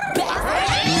shit the fuck back.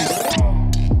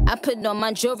 I put on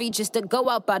my jewelry just to go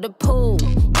out by the pool.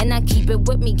 And I keep it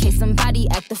with me in case somebody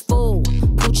act a fool.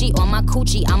 Poochie on my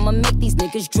coochie, I'ma make these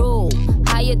niggas drool.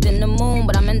 Higher than the moon,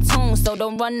 but I'm in tune, so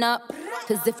don't run up.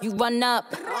 Cause if you run up,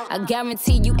 I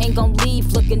guarantee you ain't gon'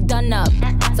 leave looking done up.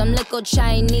 Some little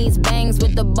Chinese bangs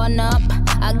with the bun up.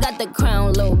 I got the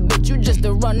crown, little bitch, you just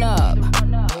a run up.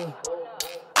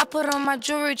 I put on my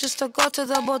jewelry just to go to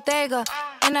the bodega.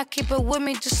 And I keep it with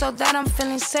me just so that I'm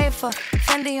feeling safer.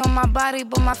 Fendi on my body,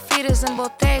 but my feet is in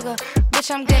Bottega.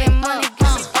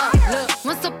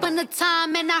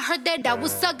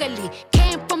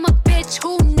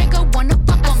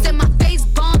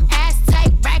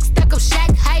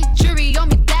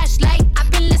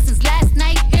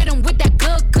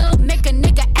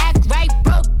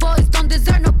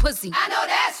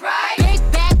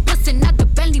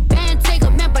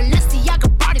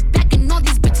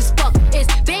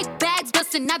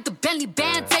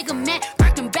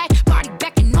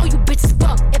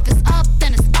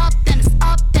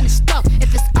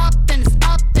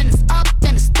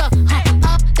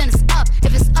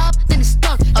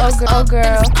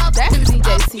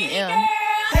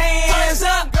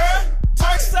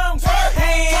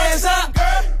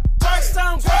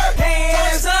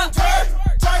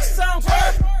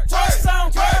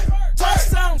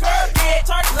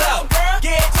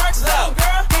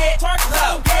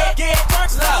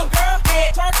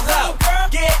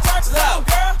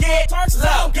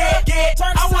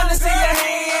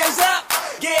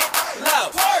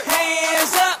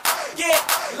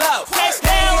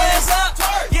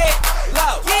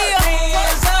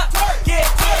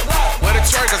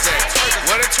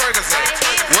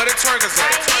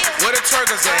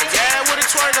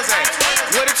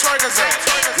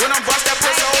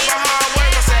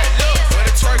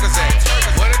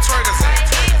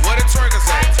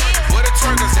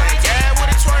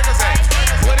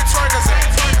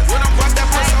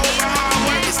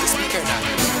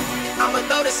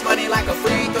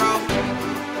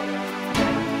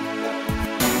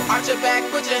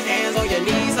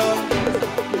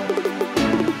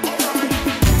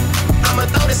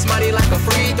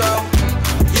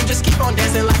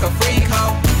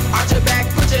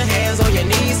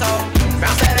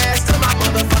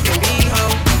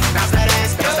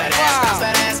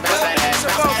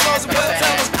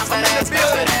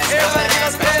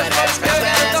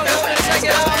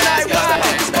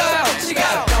 She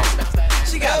got a dome.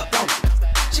 She got a dome.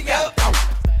 She got a dome.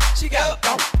 She got a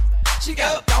dome. She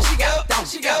got a dome. She got a dome.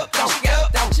 She got a dome. She got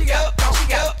a dome. She got a dome. She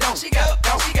got a dome. She got a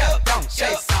dome. She got a dome.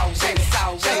 Shake it out. Shake it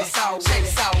out. Shake it out. Shake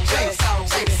it out. Shake it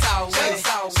out. Shake it out. Shake it out. Shake it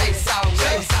out. Shake it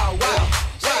out. Wow.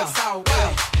 Shake it out.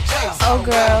 Wow. Shake it out. Oh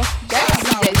girl, that's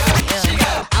DJ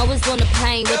CM. I was on the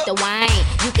plane with the wine.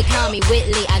 You could call me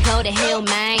Whitley, I go to Hill,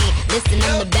 Maine. Listen,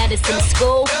 I'm the baddest in the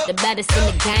school, the baddest in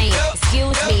the game.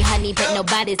 Excuse me, honey, but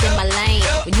nobody's in my lane.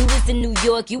 When you was in New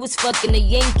York, you was fucking a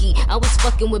Yankee. I was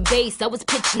fucking with bass, I was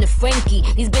pitching to Frankie.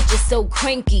 These bitches so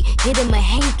cranky, get him a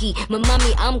hanky. My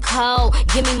mommy, I'm cold,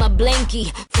 give me my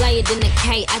blankie. Flyer than a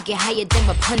kite, I get higher than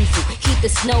Rapunzel. Keep the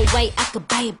snow white, I could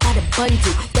buy it by the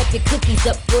bundle. Stuff your cookies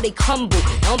up before they crumble.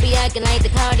 Don't be acting like the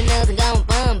Cardinals and gon'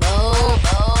 fumble.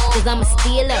 Cause I'm a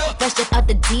stealer, fresh up out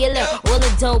the dealer. All the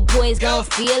dope boys gon'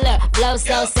 feel her. Blow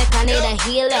so sick, I need a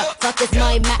healer. Fuck is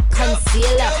my Mac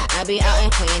concealer. I be out in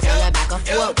Queens on the back of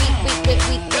 4 week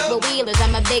with wheelers.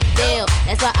 I'm a big deal.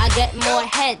 That's why I get more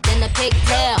head than a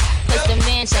pigtail. Push the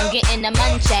mansion, getting the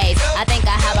munchies. I think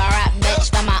I have a rap bitch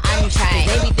for my entree.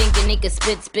 They be thinking they could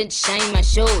spit, shine my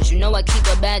shoes. You know I keep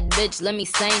a bad bitch, let me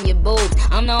sign your boobs.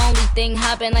 I'm the only thing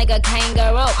hopping like a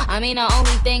kangaroo. I mean the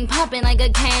only thing popping like a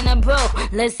can of brew.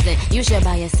 Listen, you should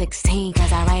buy a 16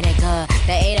 cause I write it good.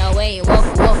 The 808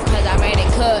 woof cause I write it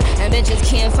good. And bitches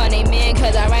can't find a man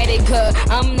cause I write it good.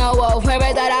 I'm no wolf, where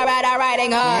is that I write it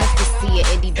good. Nice to see an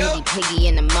itty bitty piggy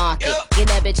in the market. Get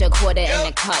that bitch a quarter in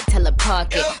the cart, tell her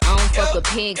park it. I don't fuck with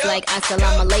pigs like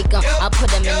assalamu alaikum. I put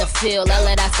them in the field, I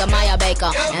let Oscar Mayer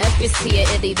Baker. And if you see an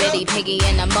itty bitty piggy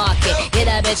in the market, get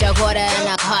that bitch a quarter in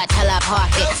the cart, tell her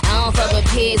park it. I don't fuck with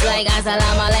pigs like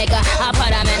assalamu alaikum. I put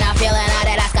them in the field and I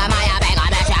let Oscar Mayer Baker.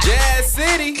 Jazz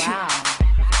City. Wow.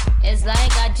 It's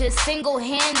like I just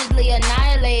single-handedly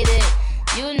annihilated,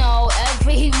 you know,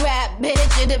 every rap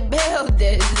bitch in the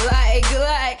building. Like,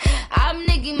 I'm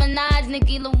Nicki Minaj,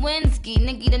 Nicki Lewinsky,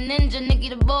 Nicki the Ninja, Nicki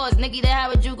the Boss, Nicki the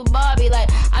Harajuku Barbie. Like,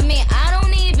 I mean, I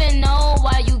don't even know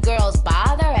why you girls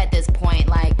bother at this point.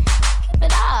 Like, keep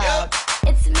it up.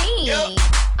 It's me.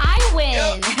 I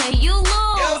win. You lose.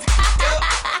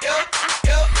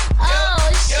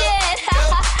 Oh, shit.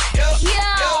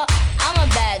 Yo, I'm a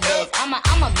bad bitch. I'm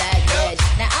a bad bitch.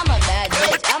 Now I'm a bad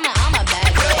bitch. I'm a bad bitch. I'm a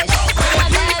bad bitch.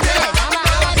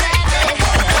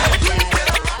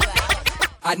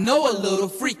 I know a little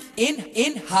freak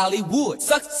in Hollywood.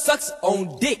 Sucks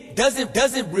on dick.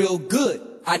 Doesn't real good.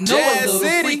 I know Jazz a little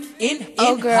City. freak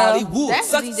in girl, Hollywood.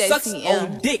 that's DJ Sucks CM.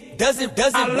 on dick. Doesn't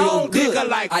real good.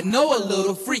 I know a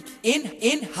little freak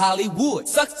in Hollywood.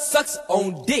 Sucks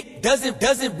on dick.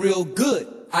 Doesn't real good.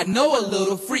 I know a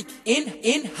little freak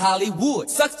in Hollywood.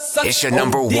 It's your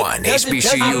number one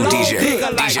HBCU DJ,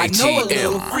 DJ I know a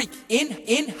little TM. freak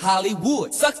in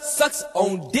Hollywood. Sucks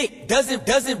on dick,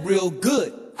 doesn't real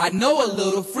good. I know a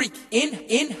little freak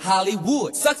in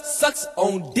Hollywood. Sucks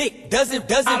on dick, doesn't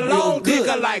real good. A long dick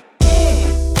like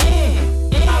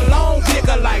a long dick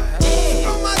like a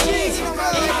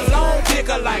long dick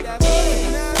like.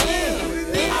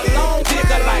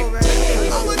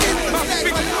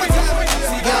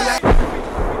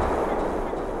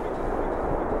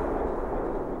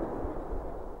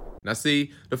 Now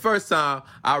see, the first time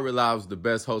I realized I was the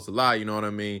best host alive, you know what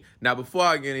I mean? Now before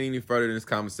I get any further in this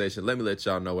conversation, let me let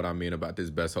y'all know what I mean about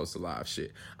this best host alive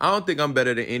shit. I don't think I'm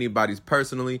better than anybody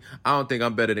personally. I don't think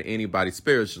I'm better than anybody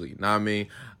spiritually, know what I mean?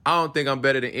 I don't think I'm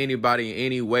better than anybody in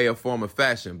any way or form or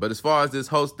fashion. But as far as this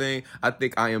host thing, I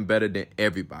think I am better than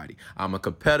everybody. I'm a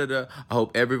competitor. I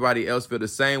hope everybody else feel the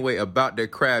same way about their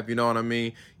craft, you know what I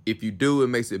mean? If you do, it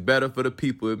makes it better for the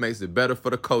people. It makes it better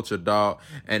for the culture, dog.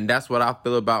 And that's what I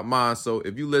feel about mine. So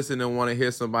if you listen and want to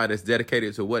hear somebody that's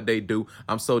dedicated to what they do,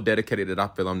 I'm so dedicated that I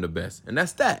feel I'm the best. And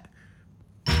that's that.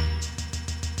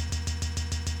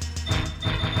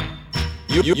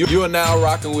 You are now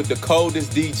rocking with the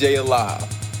coldest DJ alive,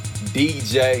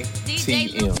 DJ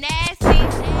TM.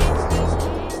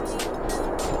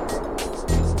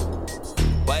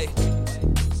 Wait.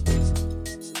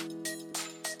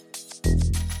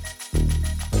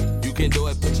 You can do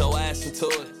it, put your ass into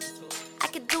it. I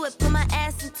can do it, put my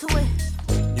ass into it.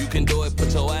 You can do it,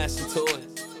 put your ass into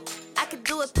it. I can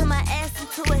do it, put my ass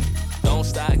into it. Don't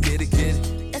stop, get it.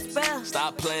 It's real.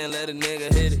 Stop playing, let a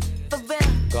nigga hit it. For real.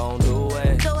 Gon' do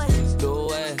it. Do it. Do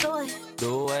it. Do it.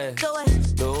 Do it. Do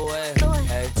it. Do it. Do it.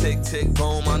 Hey, tick, tick,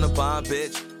 boom, on the bomb,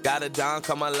 bitch. Got it down,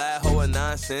 call my lad hoe a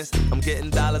nonsense. I'm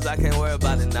getting dollars, I can't worry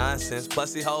about the nonsense.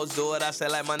 Pussy hoes do it, I say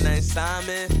like my name's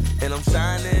Simon. And I'm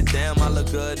shining, damn, I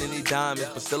look good in these diamonds.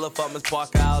 But still a fuckman's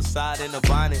Parker outside in the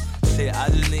bonnet. Shit, I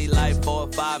just need like 4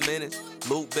 or 5 minutes.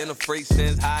 Luke been a freak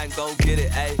since high and go get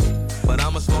it, ayy. But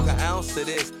I'ma smoke an ounce to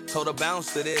this, told her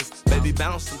bounce to this. Baby,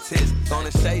 bounce some tits, gonna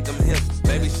shake them hips.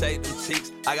 Baby, shake them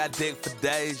cheeks. I got dick for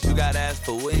days, you got ass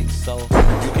for weeks. So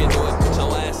you can do it, put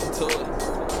your ass into it.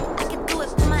 I can do it,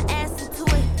 put my ass into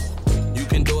it. You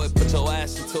can do it, put your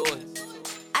ass into it.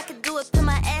 I can do it, put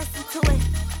my ass into it.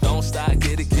 Don't stop,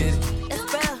 get it. It's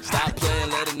real. Stop playing,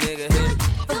 let a nigga hit it.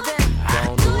 For real.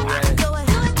 Don't do it. Do it.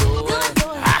 Do it. Do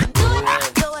it.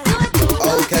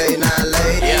 Okay, now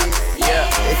ladies,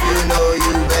 if you know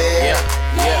you bad,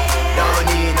 don't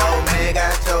need no man,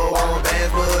 got your own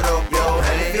bands, put up your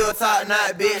hand. If you a top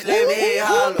knot bitch, let me hear you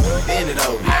holler. Bend it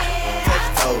over, touch your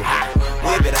toe,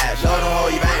 whip it out, show them how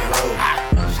you bankroll.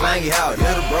 Slang it out,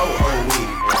 you're the bro, oh we.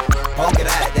 Poke it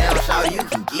out, down, show you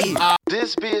can get.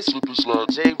 This bitch, Slipper Slug,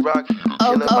 J-Rock.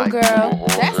 Oh, girl,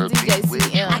 that's DJ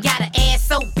CM. I got an ass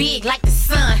so big like the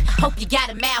sun. Hope you got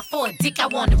a mouth for a dick. I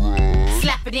wanna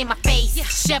slap it in my face,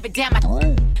 shove it down my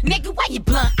nigga. Why you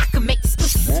blunt? I can make this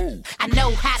pussy. I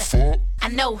know how to. I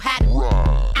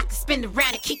can spin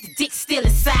around and keep the dick still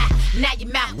inside. Now your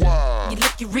mouth, you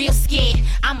looking real scared.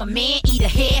 I'm a man eater,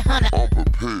 headhunter. I'm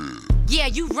prepared. Yeah,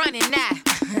 you running now.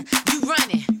 You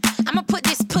running. I'ma put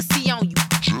this pussy on you.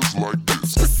 Just like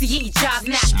this. Pussy in your jaws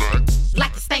now.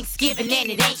 Like it's Thanksgiving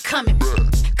and it ain't coming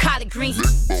back. Collard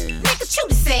greens, nigga, chew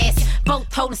this ass.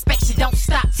 Both hole inspection, don't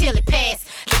stop till it pass.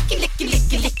 Lick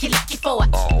it for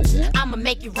it. I'ma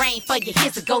make it rain for you.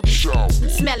 Here's a go.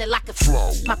 Smell it like a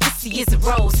flower. My pussy is a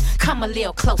rose. Come a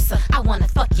little closer. I wanna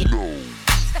fuck you. If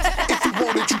you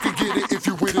want it, you can get it. If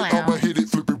you with it, I'ma hit it,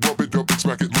 flip it, rub it up, and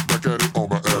smack it. Look back at it on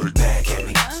my attic. Look back at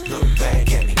me. Look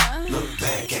back at me. Look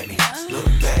back at me.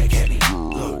 Look back at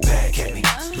me.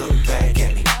 Look back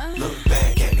at me. Look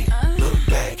back at me. Look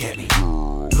back at me. Look back at me.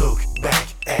 Look back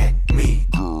at me.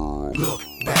 Look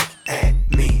back at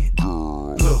me.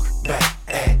 Look back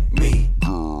at me.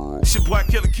 It's your boy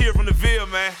Killer Kid from the Ville,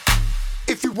 man.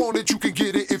 If you want it, you can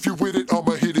get it. If you with it,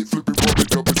 I'ma hit it, flip it, rub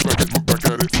it up, and smack it. Look back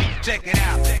at it. Check it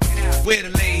out. Where the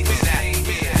ladies at?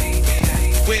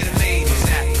 Where the ladies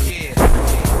at?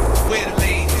 Where the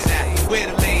ladies at? Where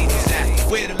the ladies at?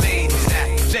 Where the ladies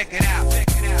at? Check it out.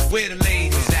 Where the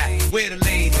ladies at? Where the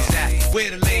ladies at? Where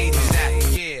the ladies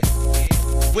at? Yeah.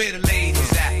 Where the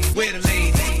ladies at? Where the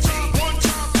ladies at?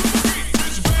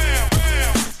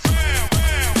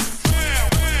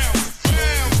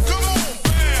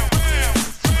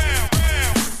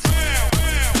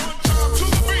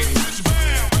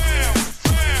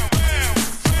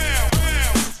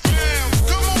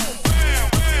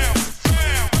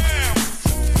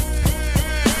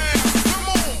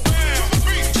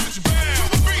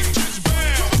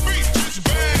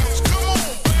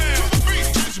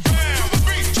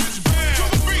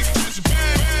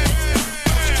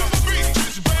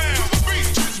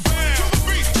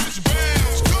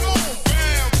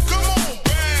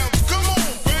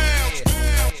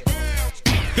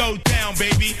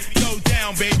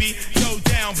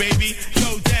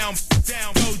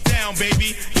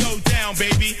 baby. Go down,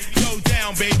 baby. Go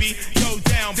down, baby. Go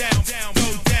down, down, down. Go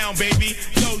down, baby.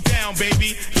 Go down,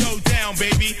 baby. Go down,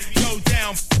 baby. Go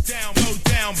down, down. Go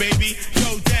down, baby.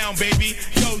 Go down, baby.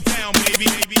 Go down, baby.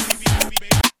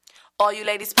 All you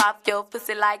ladies pop your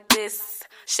pussy like this.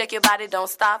 Shake your body, don't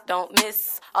stop, don't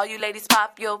miss. All you ladies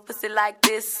pop your pussy like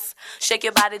this. Shake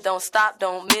your body, don't stop,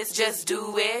 don't miss. Just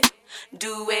do it,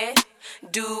 do it,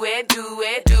 do it, do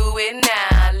it, do it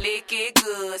now. Lick it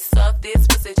good, suck this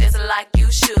pussy just like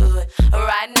you should.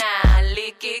 Right now,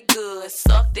 lick it good,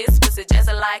 suck this pussy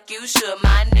just like you should.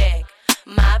 My neck,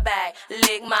 my back,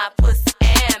 lick my pussy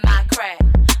and my crack.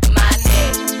 My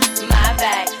neck, my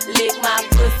back, lick my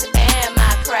pussy and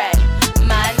my crack.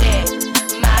 My neck,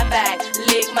 my back,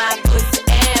 lick my pussy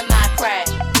and my crack.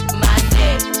 My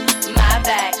neck, my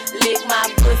back, lick my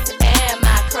pussy and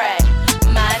my crack.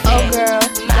 My neck,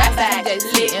 my back,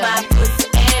 lick my pussy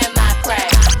and my crack.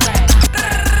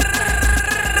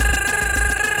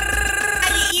 How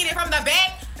you eat it from the back?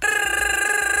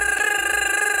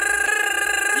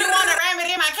 You wanna ram it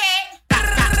in my cat?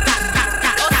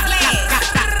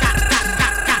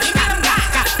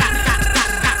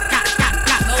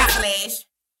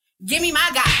 Give me my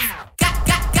guy.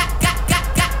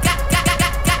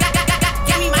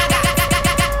 Give me my guy.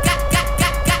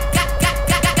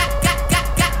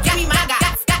 Give me my guy. Give me my guy.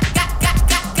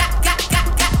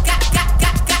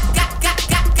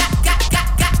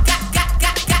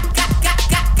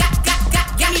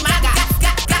 Give me my guy.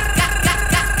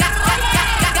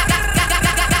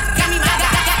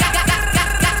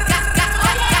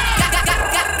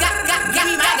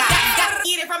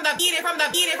 Eat it from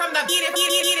the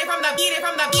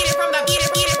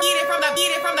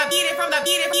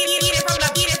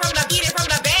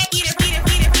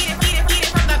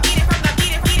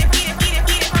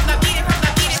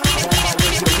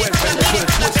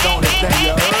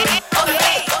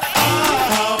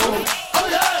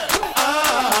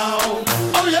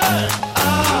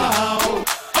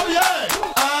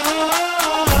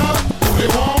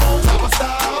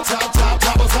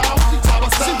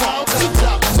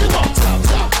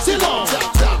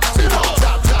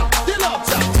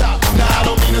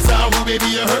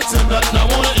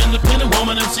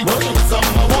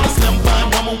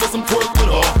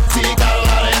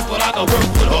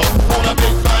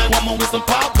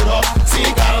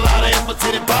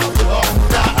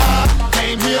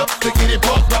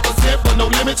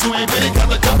You ain't been it, got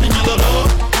the company, you love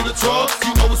in the truck.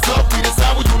 You know what's up, we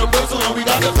decide we're universal and we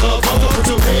got the club. Put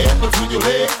your head between your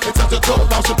legs and touch your toe,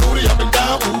 bounce your booty up and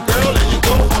down. Ooh, girl, there you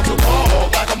go, want to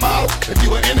fall like a model. If you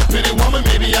an independent woman,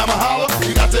 maybe I'm a holler.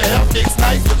 You got to have kicks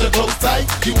nice with your clothes tight.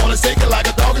 You wanna shake it like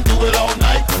a dog and do it all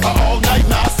night,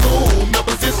 now assume your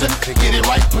position. Get it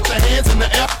right, put your hands in the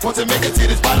air. Once you make it to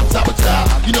this bottom top of job,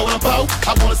 you know what I'm about.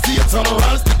 I wanna see you turn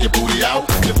around and stick your booty out.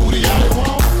 Your booty out, it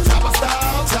won't. Top of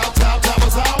style, top, top, top of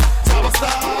style. Top of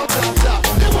style, top, top,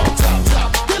 it won't top, top.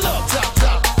 Get up, top,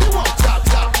 top, it won't top,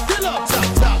 top. Get up, top,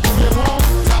 top, it won't.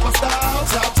 Top of style,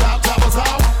 top, top, top of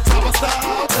style. Top of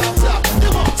style, top, top,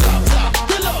 it won't top, top.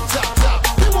 Get up, top, top,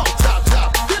 it won't top, top.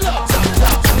 Get up, top,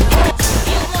 top.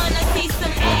 You wanna see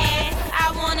some ass? I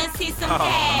wanna see some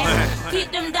cash. Keep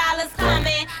them dollars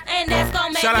coming, and that's gonna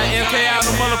make Shout out me MK out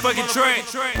the motherfucking track.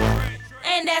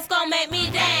 And that's gonna make me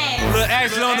dance. Little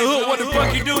action on the hook, what the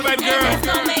fuck you do, baby girl? And that's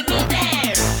gonna make me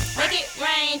dance. Make it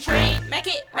rain, train. Make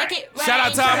it rain. Shout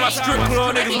out to all my strip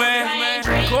club niggas, man.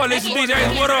 Coalition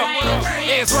DJs, what up?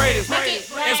 X-Rated,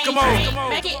 Eskimo,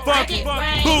 Funky,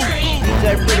 Boo.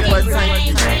 DJ Pretty Boy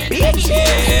Saint, bitch.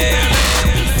 Yeah.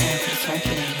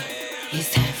 It's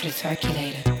time for the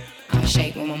circulator. I'ma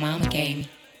shake what my mama gave me.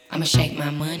 I'ma shake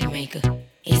my money maker.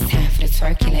 It's time for the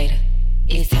circulator.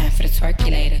 It's time for the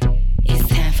circulator. It's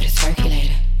time for the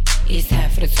circulator. It's time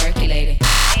for the circulator.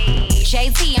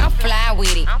 JT, I'm fly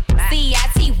with it.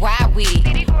 CITY with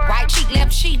it. Right cheek,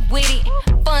 left cheek with it.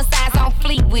 Fun size on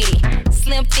fleek with it.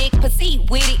 Slim, thick, petite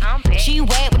with it.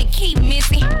 G-Wag with it, keep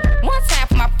missing. One time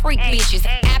for my freak bitches.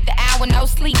 After hour, no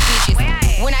sleep bitches.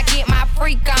 When I get my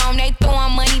freak on, they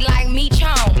throwing money like me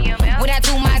chong. When I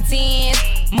do my dance,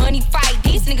 money fight,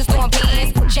 these niggas throwing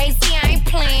pins. JC, I ain't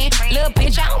playing. Little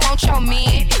bitch, I don't want your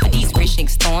man. But these rich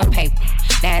niggas throwing paper.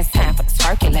 Now it's time for the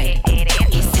circulator.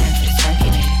 It's time for the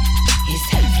circulator. It's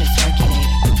time for the circulator.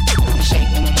 I'ma shake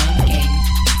what my mama gave me.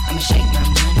 I'ma shake my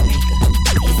money maker.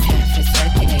 It's time for the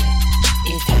circulator.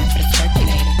 It's time for the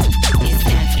circulator. It's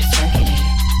time for the circulator.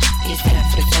 It's time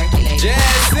for the circulator.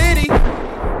 Jazz City.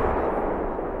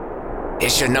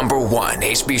 It's your number one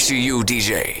HBCU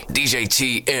DJ, DJ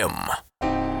TM.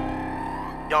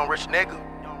 Young rich nigga.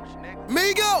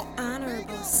 Migo.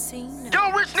 Honorable scene.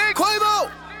 Young rich nigga. Quavo.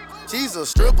 She's a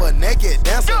stripper, naked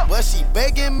dancer, but she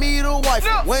begging me to wife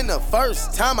her. When the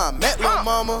first time I met lil'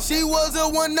 mama, she was a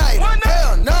one-nighter.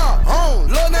 Hell nah, I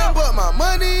don't love nothing but my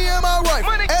money and my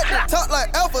rifle. At the top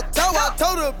like Alpha Tower, I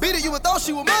told her beat it, you would thought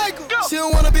she was Michael. She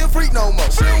don't wanna be a freak no more.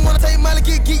 She don't wanna take Molly,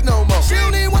 get geek no more. She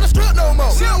don't even wanna strip no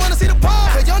more. She don't wanna see the pole,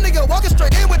 cause your nigga walking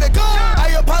straight in with the gun.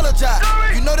 I apologize.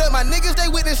 You know that my niggas, they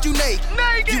witnessed you naked.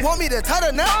 You want me to tie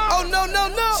her now? Oh no, no,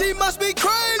 no. She must be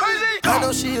crazy. I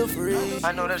know she a freak.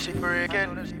 I know that she freaking.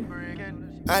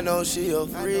 I know she a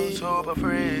freak. Super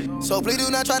freak. So please do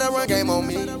not try to run game on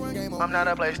me. I'm not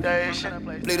a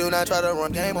PlayStation. Please do not try to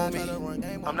run game on me.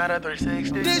 I'm not a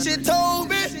 360. This shit told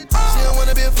me she don't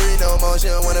wanna be free no more. She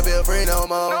don't wanna be free no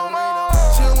more.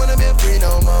 She don't wanna be free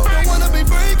no more. Don't wanna be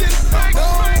freaking. No.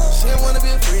 She don't wanna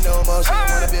be free no more. She don't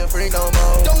wanna be free no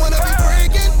more. Don't wanna be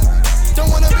freaking. Don't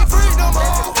wanna be free no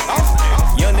more.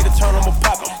 Young nigga turn on my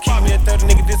poppin'. Keep me a 30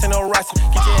 nigga, this ain't no rockin'.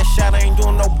 Get your ass shot, I ain't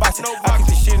doing no boxing. I keep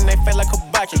this shit in they face like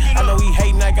hibachi. I know he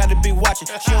hatin', I gotta be watching.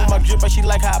 She on my drip, but she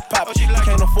like how I pop it. You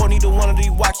can't afford neither one of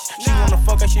these watches. She wanna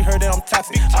fuck her, she heard that I'm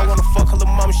toxic. I wanna fuck her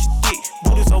little mama, she thick.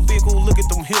 Booty so big, who look at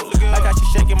them hips. Like how she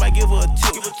shaking, might give her a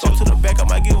tip. Go to the back, I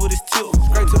might give her this tip.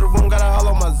 Straight to the room, got her all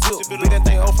on my zip. Beat that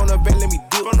thing off from the bed, let me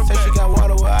dip. Say she got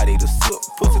water, well I need a sip.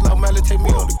 Pussy like Miley, take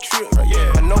me on the trip.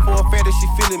 Yeah, I know for a fact that she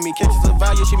feeling me. Catches a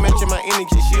value, she matching my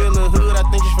energy. She a little hood, I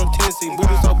think she's from Tennessee.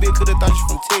 Booty so big, coulda thought she's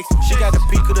from Texas. She got the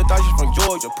peak, coulda thought she's from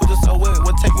Georgia. Put her so wet,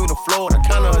 would take me to Florida.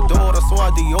 Kinda adore her, so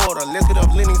I de-order. Let's hit up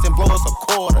Lennox and blow us a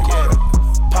quarter. Yeah,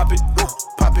 pop it,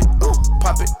 pop it, pop it,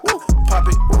 pop it, pop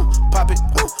it, pop it,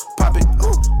 pop it,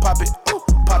 pop it,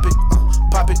 pop it,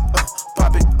 pop it,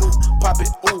 pop it, pop it,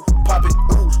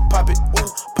 pop it,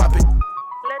 pop it.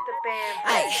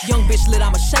 Ay, young bitch lit,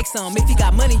 I'ma shake some. If you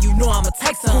got money, you know I'ma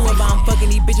take some. Whoever I'm fucking,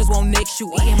 these bitches won't next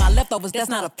you. Eating my leftovers, that's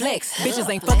not a flex. Bitches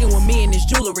ain't fucking with me in this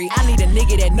jewelry. I need a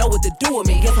nigga that know what to do with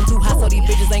me. Guess I'm too hot, so these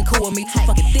bitches ain't cool with me. Too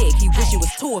fucking thick, he wish he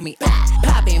was two of me.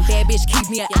 Poppin', bad bitch, keep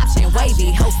me an option.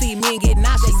 Wavy, ho see me and get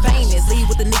nauseous. Famous, leave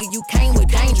with the nigga you came with.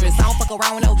 Dangerous, I don't fuck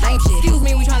around with no lame shit. Excuse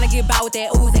me, we tryna get by with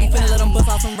that Uzi. Finna let them bust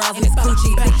off some rounds in his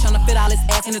coochie. Bitch tryna fit all his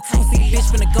ass in a 2-seat. Bitch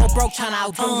finna go broke, tryna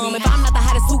outdo me. If I'm not the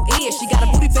hottest, who is? She got a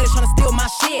booty fetish tryna steal my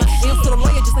shit. M's to the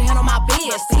lawyer just to handle my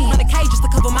biz. 200K just to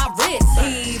cover my wrist.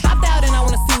 He popped out and I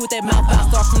wanna see what that mouth out.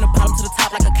 Start from the bottom to the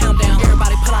top like a countdown.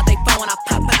 Everybody pull out their phone when I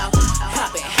pop out.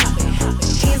 Pop it.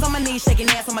 Hands on my knees, shaking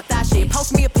ass on my thigh shit.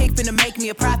 Post me a pic, finna make me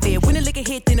a profit. When the liquor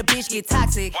hit, then the bitch get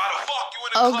toxic.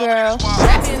 Oh girl,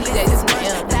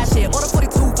 that shit. Order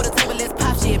 42 for the table, let's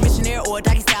pop shit. Missionary or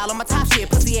doggy style on my top shit.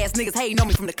 Pussy ass niggas hating on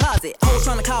me from the closet. Hoes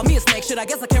trying to call me a snake shit. I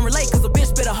guess I can relate, cause a bitch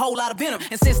spit a whole lot of venom.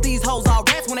 And since these hoes all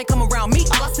rats, when they come around me,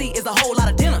 all I see is a whole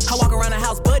lot of dinner. I walk around the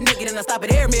house butt naked and I stop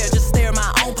at air mirror just to stare at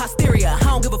my own posterior. I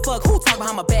don't give a fuck who talk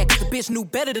behind my back, cause the bitch knew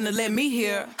better than to let me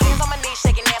hear. Hands on my knees,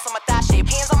 shaking ass on my thigh shit.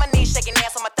 Hands on my knees, shaking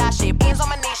ass on my thigh shit. Hands on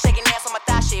my knees, shaking ass on my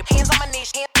thigh shit. Hands on my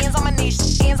knees, hands on my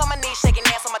knees, hands on my knees, shaking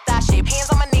ass on my thigh shit. Hands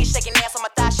on my knees, shaking ass on my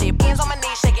thigh shit. Hands on my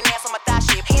knees, shaking ass on my thigh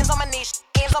shit. Hands on my knees,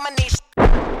 hands on my knees.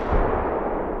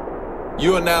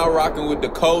 You are now rocking with the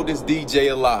coldest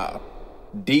DJ alive,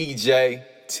 DJ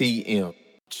TM.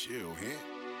 Chill, man.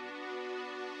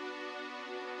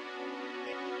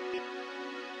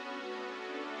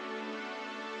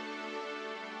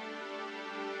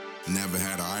 Never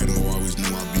had an idol, always knew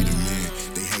I'd be the man.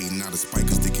 They hating out of spite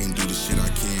cause they can't do the shit I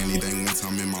can. It ain't one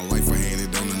time in my life I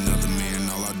hated on another man.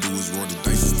 All I do is roll the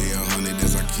dice and stay 100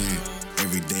 as I can.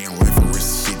 Every day I'm life, I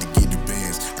risk shit to get the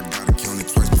bands. I gotta count it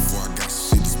twice before I got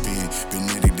shit to spend. Been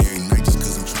at it every night just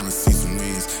cause I'm trying to see some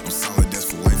wins. I'm solid,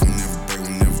 that's for life, I'm never break,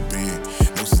 I'm never bend.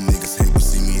 Most of niggas hate but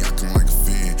see me acting like a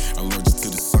fan. Allergic to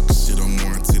the sucker shit, I'm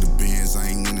more into the bands.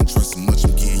 I ain't gonna trust so much,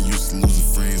 I'm getting used to losing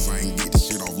friends. I ain't get the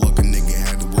shit off luck, a nigga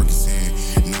had to work his hand.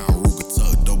 Now I'm Ruger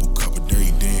Tuck, double cup of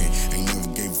dirty Dan. Ain't never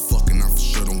gave a fuck and I for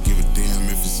sure don't give a damn.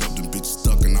 If it's up, them bitches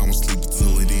stuck and I won't sleep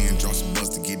until it end. Drop some bus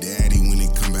to get the addy, when they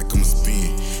come back I'ma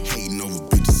spin. Hating over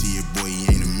bitches, see it, boy,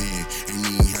 he ain't a man. Ain't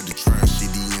even had to try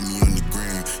shit, DM me on the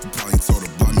ground. You probably told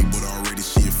her block me, but already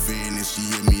she a fan. If she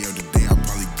hit me up today, I'll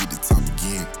probably get the top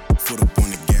again. Foot up on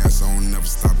the gas, I don't never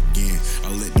stop again. I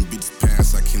let them bitches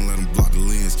pass, I can't let them block the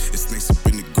lens. It's snakes up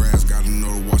in the grass, gotta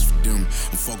know to watch for them.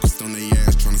 I'm focused on their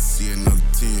ass, trying to see another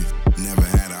 10. Never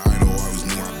had an idol, always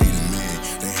knew I'd be the man.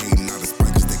 They hating out of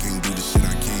spite cause they can't do the shit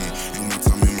I can. Ain't one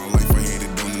time in my life I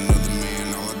hated on another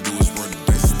man. All I do is roll the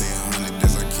dice and stay 100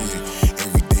 as I can.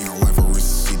 Every day in life I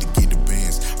risk shit to get the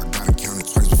bands. I gotta count it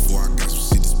twice before I got some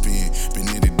shit to spend. Been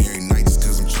at it every night just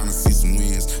cause I'm trying to see some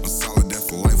wins. I'm solid, that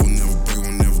for life, will never break,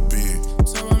 will never bend.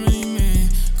 Talk about many men,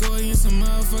 go against a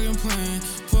motherfucking plan.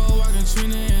 Paul walking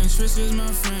Trina and Trish is my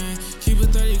friend. Keep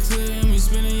it 30 clear and we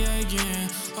spinning yeah again.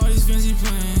 All these fancy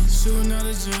plans, shooting out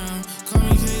a gym. Call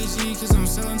me KG, cause I'm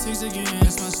selling ticks again.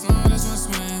 That's my slime, that's my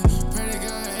swing. Pray to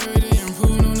God every day,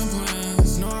 improving on the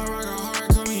plans. Know I rock a hard,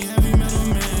 call me heavy metal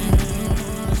man.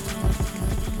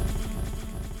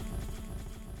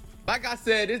 Like I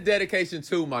said, this dedication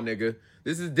to my nigga.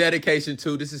 This is dedication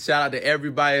to. This is shout out to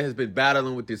everybody that has been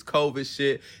battling with this COVID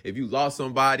shit. If you lost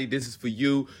somebody, this is for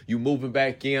you. You moving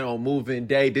back in on moving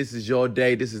day. This is your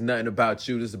day. This is nothing about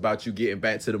you. This is about you getting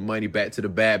back to the money, back to the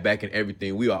bag, back in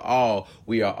everything. We are all,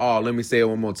 let me say it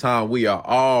one more time. We are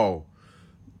all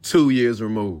 2 years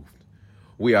removed.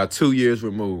 We are 2 years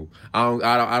removed. I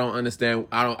don't understand.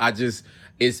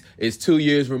 It's 2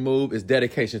 years removed. It's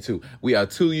dedication to. We are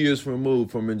 2 years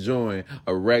removed from enjoying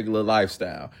a regular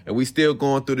lifestyle. And we still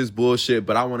going through this bullshit,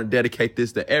 but I want to dedicate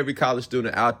this to every college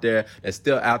student out there that's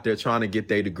still out there trying to get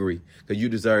their degree. Because you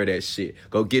deserve that shit.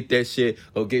 Go get that shit.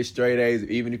 Go get straight A's.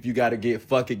 Even if you got to get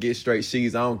straight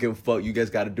C's. I don't give a fuck. You guys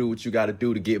got to do what you got to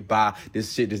do to get by.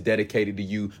 This shit is dedicated to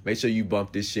you. Make sure you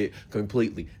bump this shit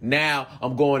completely. Now,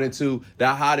 I'm going into the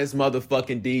hottest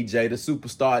motherfucking DJ. The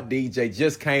superstar DJ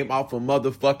just came off a motherfucking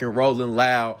Rolling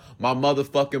Loud, my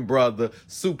motherfucking brother,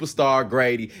 Superstar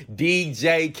Grady,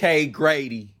 DJ K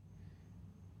Grady.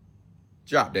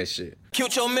 Drop that shit.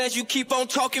 Killed your mans, you keep on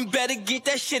talking, better get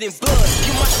that shit in blood.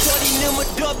 Give my shorty them a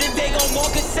dub, then they gon'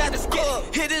 walk inside the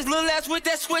skid. Hit his little ass with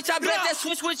that switch, I bet that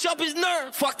switch up his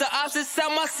nerve. Fuck the ops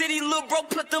inside my city, little bro,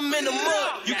 put them in the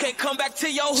mud. You can't come back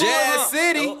to your hood, Jazz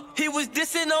City. He was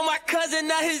dissing on my cousin,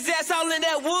 now his ass all in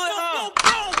that wood,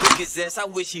 Look his ass, I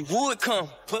wish he would come.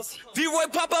 V-Roy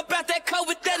pop up out that car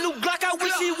with that new Glock, I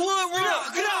wish he would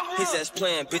run. His ass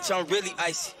playing, bitch, I'm really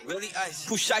icy.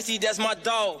 Pooh Shicey, that's my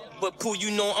dog. But Pooh,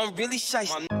 you know I'm really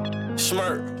shicey.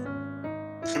 Schmirk.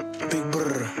 Big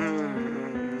brother.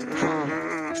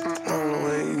 I don't know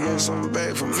when you get something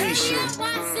back from me, shit.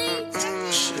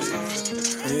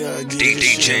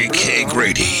 DJ K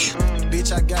Grady.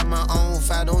 Bitch, I got my own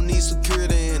fight, don't need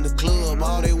security in the club.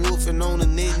 All they wolfing on the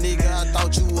net, nigga, I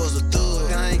thought you was a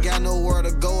thug. I ain't got nowhere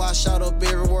to go, I shot up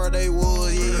everywhere they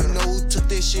was. Yeah, you know who took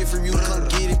this shit from you, come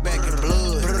get it back in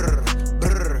blood.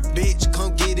 Bitch,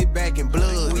 come get it back in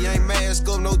blood. We ain't mask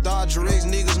up, no Dodger X,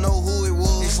 niggas know who it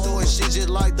was. Storing shit just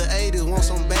like the 80s, want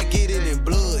some back, get it in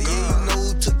blood. Yeah, you know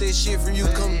who took this shit from you,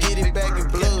 come get it back in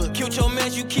blood. Killed your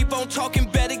mans, you keep on talking,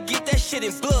 better get that shit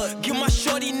in blood. Give my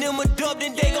shorty them a dub,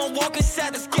 then they gon' walk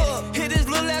inside the skid. Hit his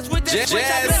little ass with that switch,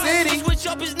 I bet that switch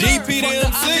up his nerve. DP the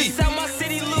MC. Inside my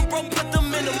city, little bro, put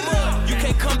them in the mud. You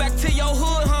can't come back to your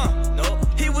hood, huh? No.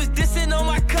 He was dissing on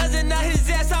my cousin, now his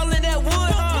ass all in that wood,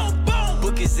 huh?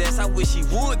 Book his ass, I wish he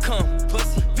would come.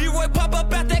 Pussy. V-Roy pop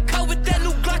up out that car with that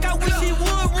new Glock, I wish he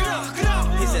would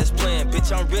run. His ass playing,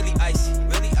 bitch, I'm really icy.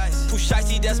 Pooh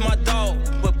Shicey, that's my dog.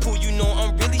 But Pooh, you know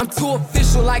I'm really. I'm too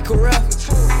official like a ref.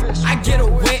 I get her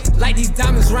wet like these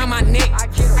diamonds around my neck.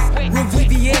 Real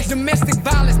VVS, domestic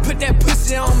violence, put that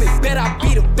pussy on me. Bet I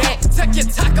beat her back. Tuck your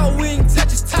taco, we ain't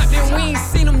touch his top, then we ain't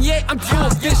seen him yet. I'm too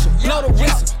official, blow the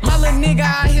whistle. My little nigga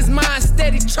out his mind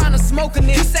steady, tryna smoke a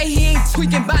nigga. He say he ain't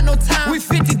tweaking by no time. We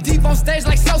 50 deep on stage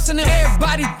like Sosa and them.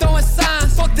 Everybody throwing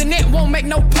signs. Fuck the net, won't make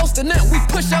no poster, nothing. We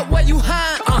push up where you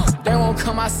hide. They won't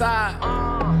come outside.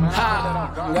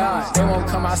 God, they won't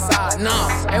come outside.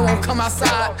 No, they won't come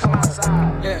outside.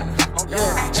 Yeah,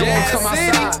 they won't come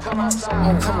outside.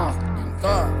 Won't come out.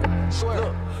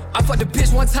 God. I fucked the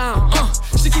bitch one time,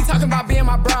 she keep talking about being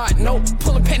my bride. Nope,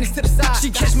 pulling panties to the side. She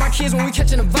catch my kids when we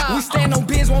catching the vibe. We stand on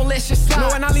biz, won't let shit slide. No,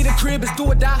 when I leave the crib, it's do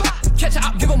or die. Catch her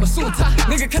out, give him a suit tie.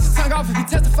 Nigga, cut your tongue off if you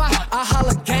testify. I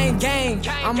holla gang, gang.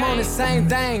 I'm on the same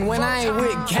thing when I ain't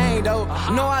with gang, though.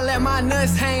 No, I let my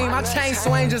nuts hang. My chain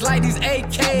swing just like these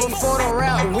AKs. Before the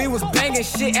rap, we was banging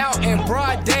shit out in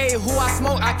broad day. Who I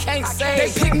smoke, I can't say.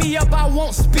 They pick me up, I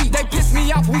won't speak. They piss me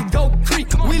off, we go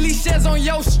creep. We leave sheds on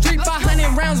your street,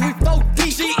 500 rounds, we flow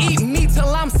deep. She eat me till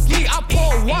I'm sleep. I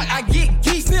pour walk, I get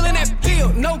geek. Still in that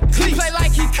field, no cleats. Play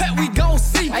like he cut, we gon'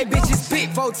 see. Hey, bitches spit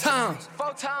 4 times.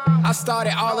 I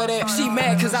started all of that. She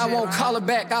mad cause I won't call her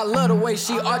back. I love the way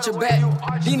she arch her back.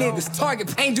 These niggas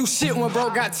target ain't do shit when bro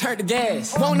got turned to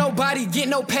gas. Won't nobody get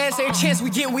no pass. Every chance we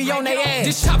get, we on they ass.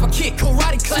 This chopper kick,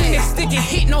 karate class. Stick and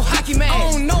hit, no hockey mask.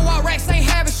 I don't know why Rex ain't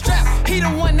having strap. He the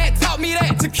one that taught me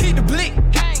that to keep the blick.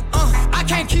 I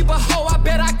can't keep a hoe, I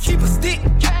bet I keep a stick.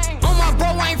 On my bro,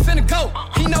 I ain't finna go.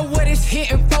 He know what it's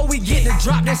hitting for. We get the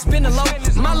drop, then spin the low.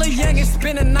 My little youngin'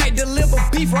 spend the night, deliver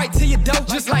beef right to your door.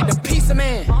 Just like the pizza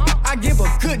man. I give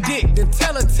a good dick, then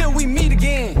tell her till we meet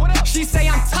again. She say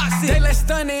I'm toxic. it. They let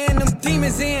Stunner and them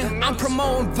demons in. I'm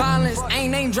promoting violence,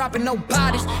 ain't name dropping no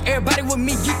bodies. Everybody with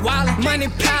me geek wildin', money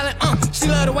piling. She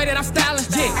love the way that I'm styling.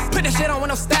 Yeah, put that shit on with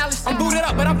no stylist. I'm booted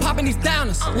up, but I'm popping these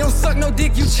downers. You don't suck no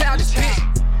dick, you childish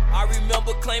bitch. I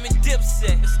remember claiming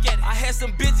Dipset. I had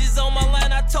some bitches on my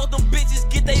line. I told them bitches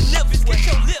get they lips wet. Get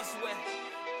your lips wet.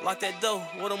 Lock that door.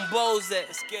 Where them bows at?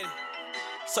 Let's get it.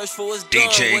 Search for what's done.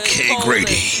 DJ K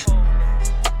Grady.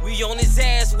 We on his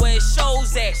ass where it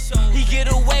shows at. He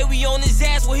get away, we on his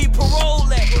ass where he parole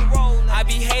at. I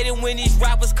be hating when these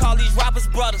rappers call these rappers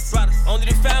brothers. Only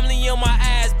the family in my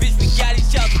ass, bitch, we got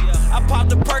each other. I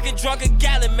popped a perk and drunk a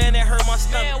gallon, man, that hurt my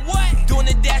stomach. Man, what? Doing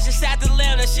the dash inside the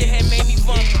lamb, that shit had made me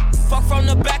vomit. Fuck from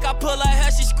the back, I pull her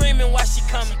hair, she screaming while she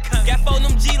coming. Got 4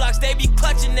 them G-locks, they be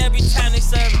clutching every time they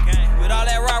serve it. With all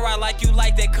that rah-rah like you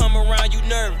like that, come around, you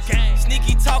nervous.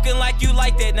 Sneaky talking like you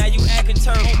like that, now you acting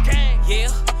turtle. Yeah.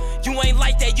 You ain't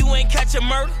like that, you ain't catch a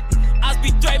murder. I be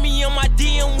threatening me on my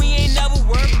DM, we ain't never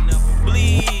worked.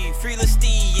 Bleed, free Lil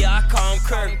Steve, yeah, I call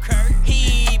him Kurt.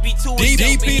 He be too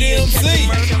DP the MC.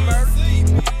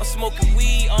 I'm smoking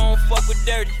weed, I don't fuck with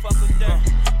dirty.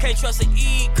 Can't trust an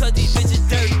E, cause these bitches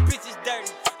dirty.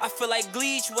 I feel like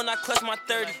Gleech when I clutch my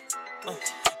 30.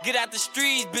 Get out the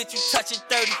streets, bitch, you touchin'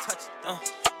 30.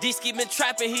 D-Ski been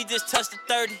trapping, he just touched the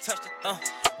 30.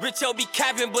 Richo be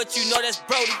capping, but you know that's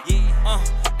Brody.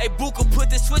 Hey, Booka,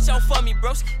 put the switch on for me,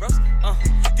 broski.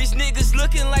 These niggas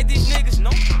looking like these niggas,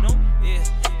 no. Yeah,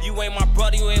 you ain't my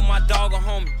brother, you ain't my dog or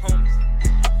homie.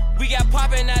 We got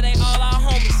poppin', now they all our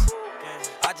homies.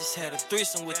 I just had a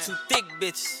threesome with 2 thick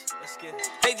bitches.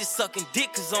 They just sucking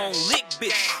dick cause I don't lick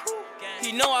bitch.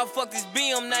 He know I fucked his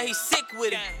BM, now he sick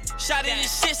with it. Shot in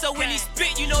his shit, so when he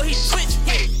spit, you know he twitch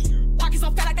with it. Pockets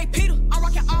on fat like they Peter. I'm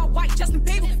rockin' all white, Justin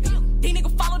Bieber. These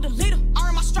niggas follow the leader. I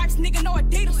earn my stripes, nigga, no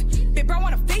Adidas. Big bro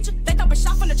want a feature. They thumpin'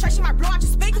 shot from the trash, she might blow out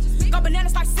your speakers. Go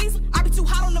bananas like Caesar. I be too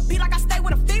hot on the beat like I stay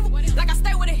with a fever. Like I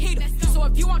stay with a heater. So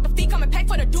if you want the fee, come and pay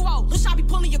for the duo. Look, I be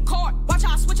pulling your cord. Watch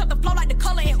how I switch up the flow like the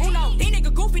color in Uno. These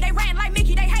niggas goofy, they ratting like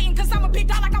Mickey. They hating cause I'm a big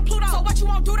dog like I'm Pluto. So what you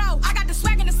won't do though? I got the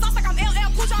swag and the sauce like I'm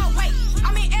LL Cool J. Wait,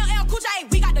 I mean LL Cool J.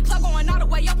 We got the club going all the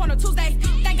way up on a Tuesday.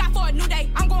 Thank God for a new day.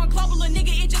 I'm going global, a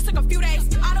nigga, it just took a few days.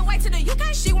 All the way to the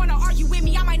UK. She wanna argue with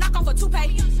me, I might knock off a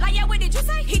toupee. Like, yeah, what did you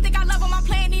say? He think I love him, I'm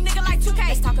playing these niggas like 2K.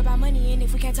 Let's talk about money, and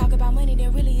if we can't talk about money,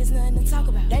 then really is nothing to talk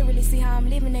about. They really see how I'm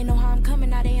living, they know how I'm coming.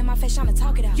 Now they in my face trying to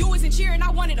talk it out. You wasn't cheering,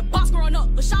 I wanted a boss growing up,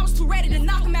 but Sean was too ready to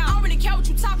knock him out. I don't really care what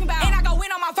you talking about. And I go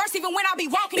in on my verse even when I be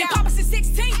walking out. Been poppin' since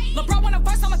 16. LeBron want a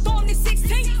verse, I'ma throw him this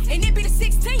 16. And it be the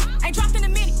 16. Ain't dropped in a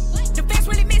minute. The fans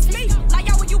really miss me. Like,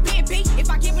 yo, where you been, B? If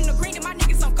I give him the green, then my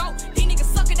niggas don't go. These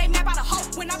niggas sucker, they map out a hoe.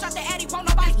 When I drop the Addy, won't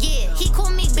nobody. Yeah, he call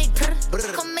me Big Purr.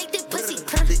 Come make that pussy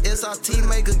purr. The SRT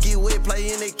maker get wet,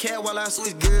 play in that cat while I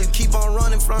switch gears. Keep on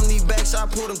running from these backs, I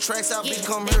pull them tracks out, bitch,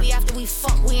 come here. Baby, after we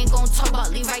fuck, we ain't gon' talk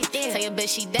about leave right there. Tell your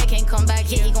bitch she dead, can't come back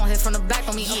here. He gon' hit from the back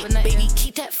on me up in the baby, air.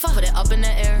 Keep that fuck, put it up in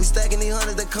the air. We stacking these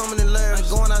hundreds, they coming in layers.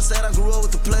 Going outside, I grew up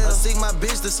with the players. I seek my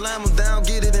bitch to slam them down,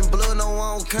 get it in blood, no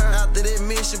I don't care. After that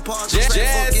mission part, fuck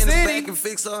in the back and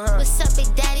fix her hair. What's up, big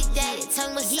daddy? Tell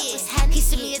me what's up, what's happening. He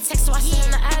sent me a text, so I sent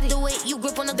him the addy. The way you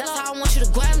grip on the that's how I want you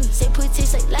to grab me. Say put it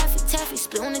taste like Laffy Taffy,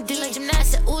 spit on the D like gymnastics. I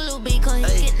said, ooh, little bitch, cause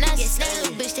he get nasty. That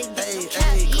little bitch, they get some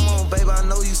cat. Come on, baby, I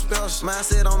know you special.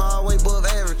 Mindset on all the way above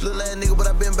average. Little ass nigga, but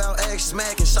I been about action.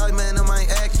 Smacking, shawty man, them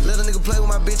ain't acting. Let a nigga play with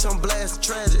my bitch on blast.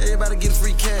 Tragic, everybody get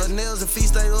free cash. Her nails and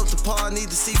feet stay up to par. Need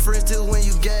to see friends till when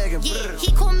you gagging. Yeah,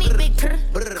 he call me Big Purr.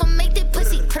 Come make that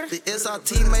pussy purr. The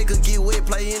SRT maker get wet,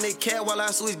 play in that cat while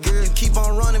I switch gears. You keep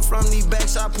on running from these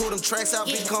backs, I pull them tracks out,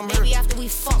 bitch, come here. Baby, after we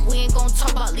fuck, we ain't gon'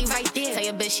 talk about leave right there. Tell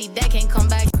your bitch she dead, can't come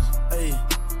back. Hey,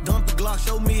 dump the Glock,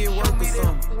 show me it work or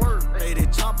something. Hey,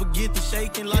 that chopper get to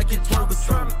shaking like it twerk or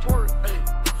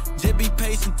something. Just be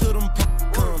patient till them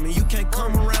come. And you can't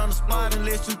come around the spot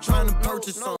unless you trying to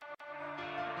purchase something.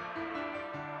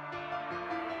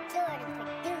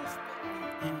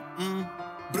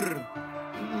 Brr.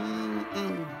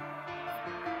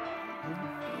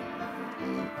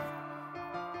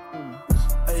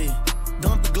 Hey,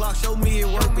 dump the Glock, show me it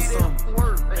work or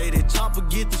something. Hey, that chopper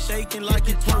get to shaking like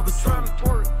it twerk or something.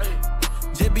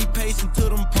 Just be patient till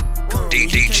them come.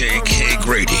 DJ K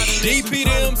Grady. DP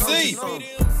the MC.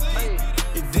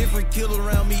 It's different kill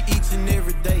around me each and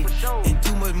every day. And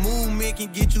too much movement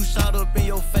can get you shot up in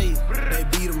your face. They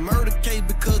be the murder case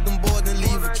because them boys didn't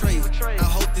leave a trace. I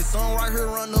hope this song right here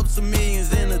run up some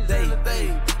millions in a day.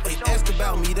 They ask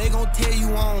about me, they gon' tell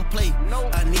you I don't play.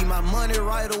 I need my money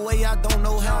right away, I don't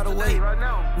know how to wait.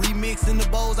 Remixing the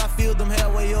bowls, I filled them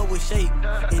halfway up with shake.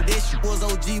 And that shit was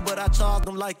OG, but I charged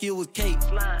them like it was cake.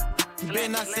 You better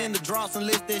not send the drops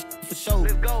unless that shit for show.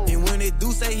 And when they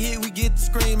do say hit, we get to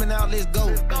screaming out, let's go.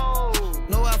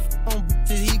 No, I on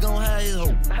bitches, he gon' have his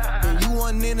hoe. And you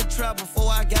wasn't in the trap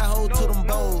before I got hold to them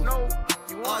bowls.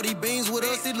 All these beans with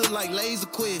us, it look like Laser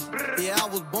Quest. Yeah, I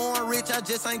was born rich, I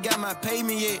just ain't got my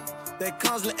payment yet. They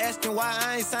constantly asking why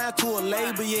I ain't signed to a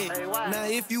label yet. Now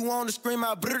if you wanna scream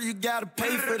out brr, you gotta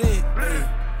pay for that.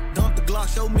 Hey, dump the Glock,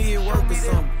 show me it work or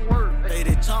something. Hey,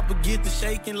 that chopper get to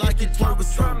shaking like it twerk or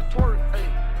something.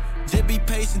 Just be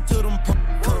patient till them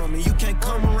come. And you can't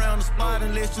come around the spot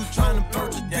unless you tryna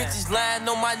purchase that. Bitches lying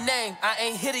on my name, I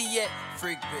ain't hit it yet.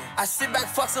 Freak bitch. I sit back,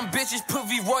 fuck some bitches, put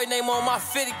V-Roy name on my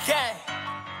fitted cat.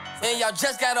 And y'all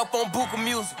just got up on Buka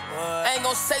Music. I ain't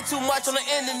gon' say too much on the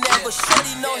internet, but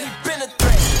shorty know he been a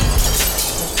threat.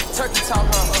 Turkey talk,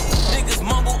 niggas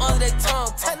mumble under their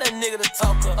tongue. Tell that nigga to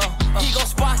talk up. He gon'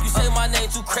 spark you, say my name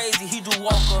too crazy, he do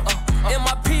walker. And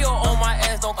my P.O. on my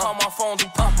ass, don't call my phone, do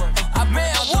pop up. I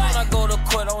man, when I go to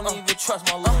court, I don't even trust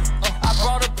my lawyer. I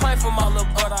brought a pint for my little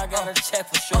brother, I got a check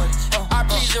for shorty. I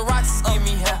breeze the rocks, give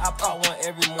me hair, I pop one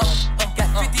every morning.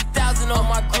 Got 50,000 on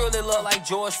my grill, it look like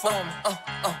George Foreman.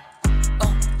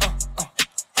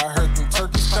 I heard them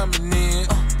turkeys coming in.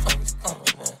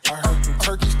 I heard them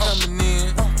turkeys coming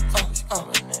in.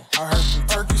 I heard them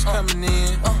turkeys coming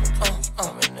in. I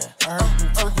heard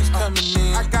them turkeys coming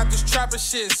in. I got this trapper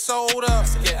shit sold up.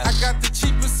 I got the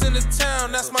cheapest in the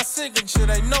town, that's my signature.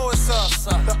 They know it's up.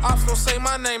 The ops don't say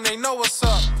my name, they know what's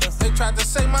up. They tried to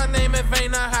say my name in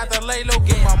vain, I had to lay low,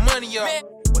 get my money up.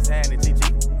 What's happening, TT?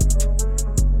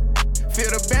 Fill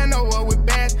the bando up with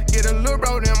bags, get a little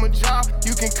bro them a job.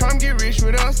 You can come get rich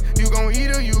with us, you gon'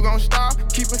 eat or you gon' starve.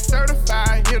 Keep it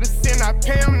certified, here to sin, I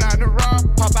pay them not to rob.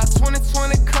 Pop out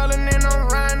 2020 color and I'm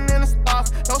riding in the stars.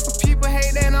 Know some people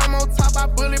hate that I'm on top, I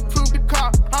bulletproof the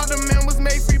car. All the members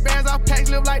make free bands, our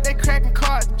packs live like they cracking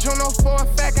cards. Juno for a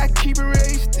fact, I keep it real,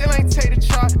 you still ain't take the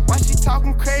charge. Why she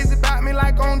talking crazy about me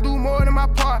like gon' do more than my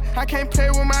part? I can't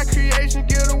play with my creation,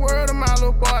 give the world to my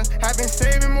little boss. I've been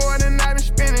saving more than I've been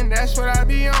spending, that's what I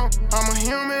be on. I'm a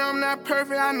human, I'm not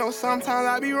perfect, I know sometimes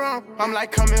I be wrong. I'm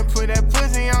like, come and put that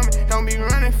pussy on me, don't be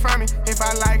running from me. If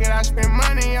I like it, I spend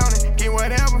money on it, get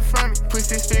whatever from me. Put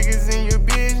 6 figures in your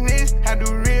business, I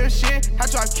do real shit. I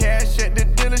drop cash at the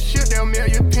dealership, they'll mail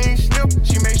your pink slip.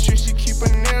 She make sure she keep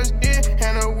her nails did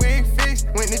and her wig fixed.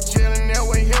 Went to jail and that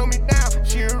way held me down.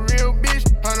 She a real bitch,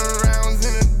 100 rounds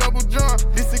in a double drum.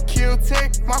 This a kill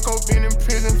tech. Marco been in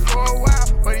prison for a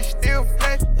while, but he still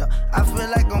flex. I feel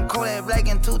like I'm Kodak Black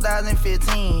in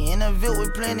 2015. In a Ville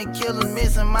with plenty killers,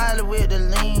 missing Miley with the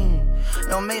lean.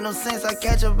 Don't make no sense, I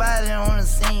catch a body on the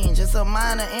scene. Just a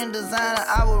minor in designer,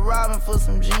 I was robbing for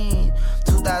some jeans.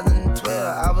 2012,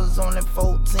 I was only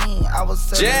 14. I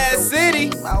was Jazz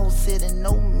City. I was sitting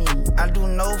no me. I do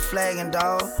no flagging,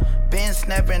 dog. Been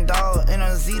snapping, dog. In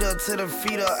a Zeta to the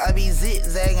feeder, I be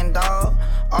zigzagging, dog.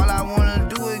 All I wanna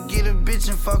do is get a bitch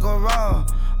and fuck her raw.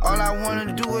 All I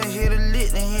wanna do is hit a lick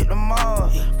and hit the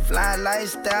mall. Fly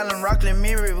lifestyle and rocklet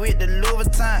mirror with the Louis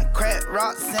Vuitton. Crack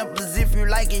rock samples if you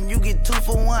like it, you get 2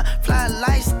 for 1. Fly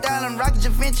lifestyle and rock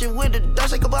Javinci with the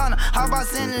Dolce Gabbana. How about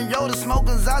sending Yoda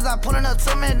smoking Zaza, pulling up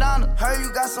to McDonald's. Heard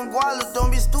you got some guala,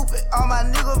 don't be stupid. All my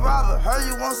niggas robber. Heard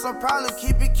you want some problem,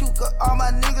 keep it cute, cause all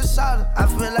my niggas shot her. I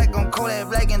feel like I'm Kodak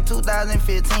Black in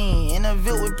 2015. In a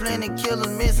Ville with plenty killers,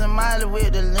 missing Miley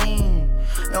with the lean.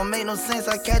 Don't make no sense,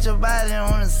 I catch a body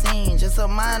on the scene. Just a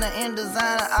minor in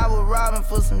designer, I was robbing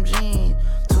for some jeans.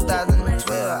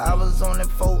 2012, I was only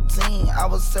 14. I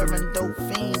was serving dope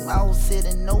fiends, I was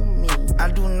sitting no me. I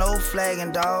do no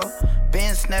flagging, dog.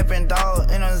 Been snapping,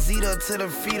 dog. In a Zeta to the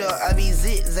feeder, I be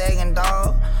zigzagging,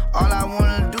 dog. All I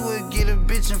wanna do is get a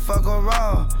bitch and fuck her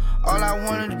raw. All I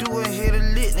wanna do is hit a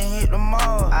lick and hit the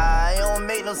mall. I don't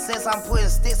make no sense, I'm putting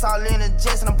sticks all in the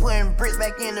jets and I'm putting bricks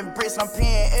back in the bricks. I'm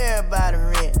paying everybody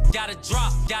rent. Gotta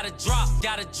drop, gotta drop,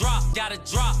 gotta drop, gotta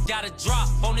drop, gotta drop.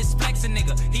 On this flexin'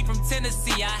 nigga, he from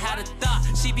Tennessee, I had a thought.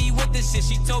 She be with this shit,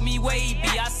 she told me where he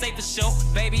be, I say for sure.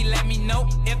 Baby, let me know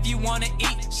if you wanna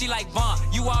eat. She like, Vaughn,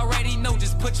 you already know,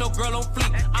 just put your girl on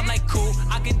fleek. I'm like, cool,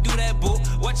 I can do that, boo.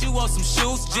 What you want, some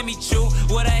shoes? Jimmy Choo,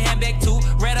 with a handbag too.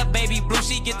 Red up, baby blue,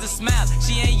 she get the smile.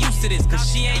 She ain't used to this, cause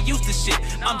she ain't used to shit.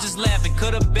 I'm just laughing,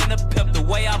 could've been a pimp, the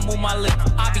way I move my lip.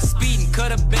 I be speeding,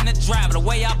 could've been a driver, the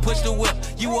way I push the whip.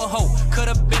 You a hoe,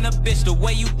 could've been a bitch, the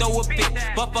way you throw a bit.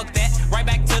 But fuck that, right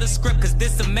back to the script, cause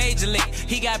this a major lick.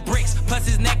 He got bricks, plus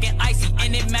his neck and icy,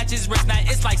 and it matches wrist. Now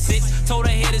it's like 6, told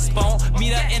her hit his phone,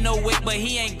 meet her in the wick, but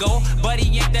he ain't go. But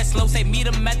he ain't that slow, say meet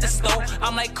him at the store.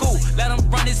 I'm like, cool, let him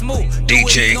run his move.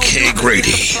 DJ K.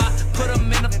 Grady. Put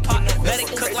him in the pot, let it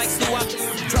cook like stew.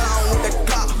 Drown with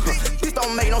the Glock, this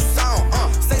don't make no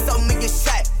sound. Say so, make it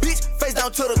shot, bitch.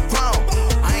 down to the ground.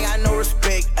 I ain't got no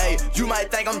respect, ayy. You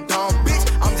might think I'm dumb, bitch.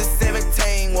 I'm just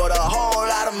 17 with a whole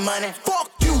lot of money.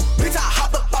 Fuck you, bitch. I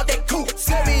hopped up out that coupe.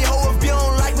 Send me hoe if you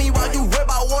don't like me while you worry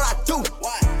about what I do.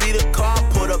 Be the car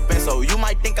put up in, so you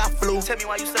might think I flew. Tell me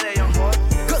why you say that, young boy.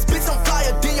 Cause bitch, I'm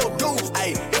flyer than your dudes,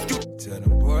 ayy. Tell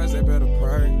them boys they better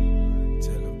pray.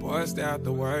 Tell them boys stay out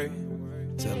the way.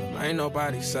 Tell them ain't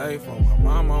nobody safe on my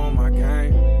mama on my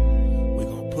game. We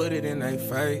gon' put it in their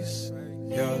face,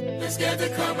 yeah. They scared to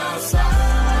come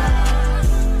outside.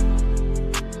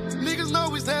 Niggas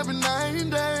know it's every night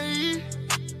and day.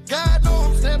 God know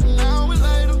I'm stepping out and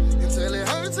later. Until it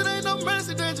hurts, it ain't no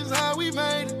mercy, that's just how we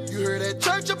made it. You heard that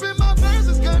church up in my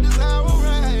verses, God, this how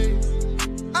I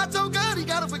raised. I told God he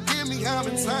gotta forgive me, I'm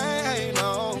insane,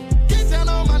 no. Get down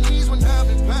on my knees when I'm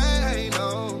in pain,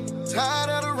 no. Tired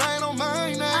of the rain on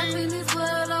my name. I clean this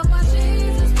world off my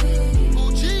Jesus, please.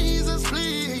 Oh, Jesus,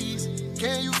 please.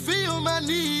 Can you feel my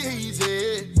needs,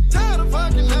 yeah? Tired of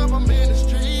fucking up, I'm in the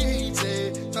streets,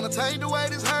 yeah. Tryna take away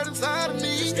this hurt inside of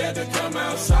me. Just got to come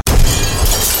outside.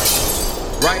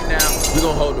 Right now, we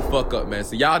gonna hold the fuck up, man.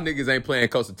 So y'all niggas ain't playing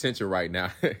close attention right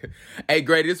now. Hey,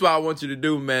 Grady, this is what I want you to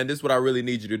do, man. This is what I really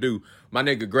need you to do. My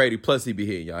nigga Grady, plus he be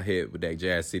hitting y'all head with that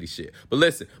Jazz City shit. But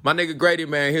listen, my nigga Grady,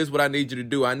 man, here's what I need you to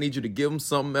do. I need you to give him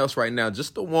something else right now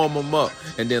just to warm him up.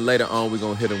 And then later on, we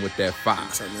gonna hit him with that fire.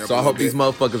 So I hope these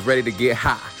motherfuckers ready to get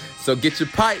high. So get your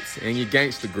pipes and your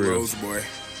gangster grills. Rose boy.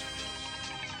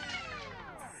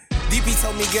 DP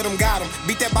told me get him, got him.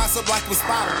 Beat that boss up like we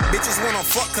spot him. Bitches wanna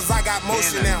fuck cause I got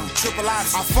motion now. Triple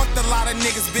option. I fucked a lot of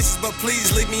niggas, bitches, but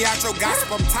please leave me out your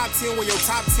gossip. I'm top 10 with your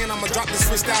top 10. I'ma drop this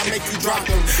switch down, make you drop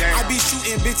them. I be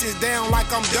shooting bitches down like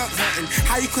I'm duck hunting.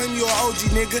 How you claim you a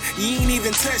OG nigga? You ain't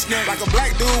even touched nothing. Like a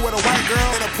black dude with a white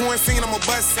girl and a porn scene, I'ma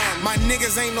bust something. My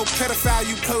niggas ain't no pedophile,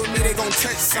 you play with me, they gon'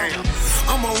 touch something.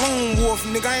 I'm a lone wolf,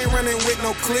 nigga, I ain't running with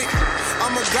no click.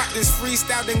 I'ma drop this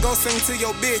freestyle, then go sing to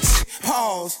your bitch.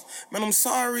 Pause. Man, I'm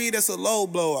sorry, that's a low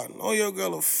blow. I know your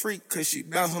girl a freak, cause she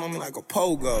bouncing on me like a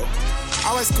pogo.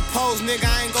 Always composed, nigga,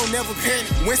 I ain't gon' never panic.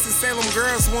 Winston-Salem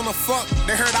girls wanna fuck,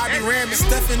 they heard I be ramming.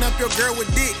 Stuffing up your girl with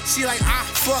dick, she like,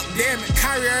 fuck, damn it.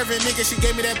 Kyrie Irving, nigga, she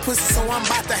gave me that pussy, so I'm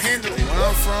about to handle it. Where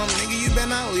I'm from, nigga, you better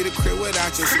not leave the crib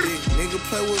without your stick. Nigga,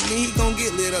 play with me, he gon'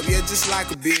 get lit up, yeah, just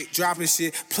like a bitch. Dropping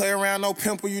shit, play around, no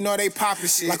pimple, you know they poppin'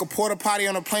 shit. Like a porta potty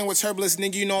on a plane with turbulence,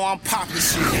 nigga, you know I'm poppin'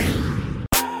 shit.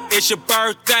 It's your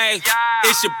birthday,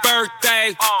 it's your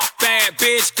birthday. Bad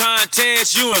bitch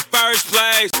contest, you in first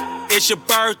place. It's your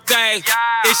birthday,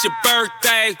 it's your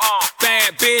birthday.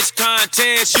 Bad bitch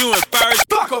contest, you in first.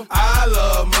 I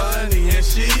love money and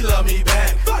she love me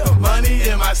back. Money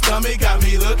in my stomach got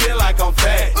me looking like I'm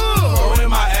fat. Throwing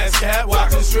my ass cap,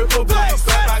 watching stripper booty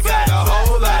slap. I got a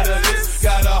whole lot of this,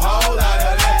 got a whole lot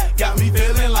of that. Got me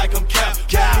feeling like I'm cap.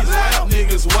 Got these rap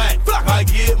niggas whack.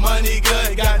 Might get money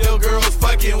good, got them girls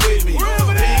fucking with me. Pink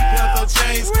Panther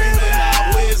chain screaming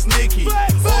out, where's Nicki?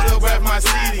 Photograph my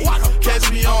CD,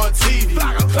 catch me on TV.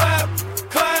 Clap,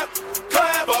 clap,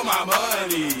 clap for my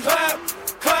money. Clap,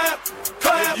 clap,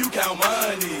 clap if you count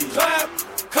money. Clap,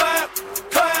 clap,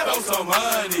 clap on some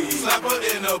money. Slap her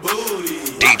in the booty.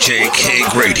 DJ K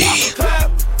Grady.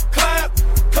 Clap, clap,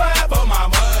 clap for my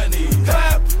money.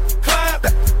 Clap, clap,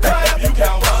 clap if you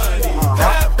count money.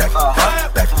 Clap, clap,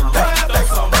 clap on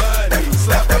some money.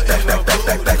 Slap her in the booty.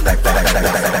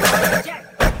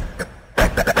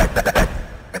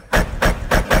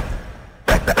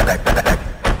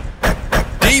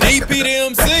 DP the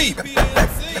MC.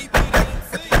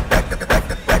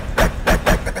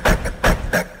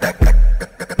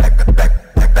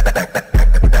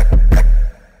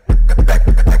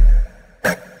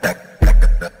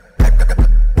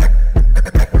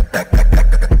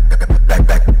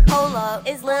 Hold up,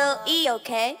 it's Lil E,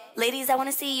 okay? Ladies, I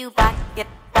wanna see you back, get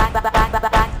back, back, back, back,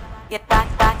 back, back, get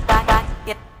back, back, back, back,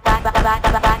 get back, back, back,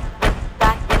 back, back, get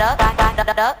back, get up, back, back,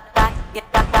 up, back,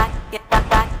 get back, back, get back,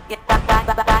 back, get back, back,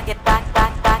 back, back, get back,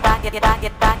 back, back, back, get back,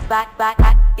 get back, back, back,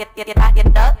 back, get back, get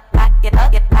up, back, get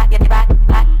up, get back, get back,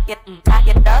 back, get back,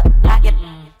 get up, back, get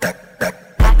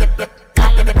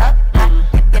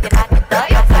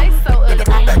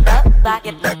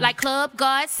like Club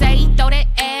God say, throw that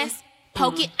ass,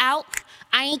 poke it out.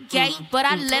 I ain't gay, but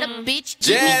I let a bitch eat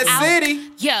Jazz me out.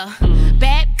 City. Yeah,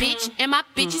 bad bitch and my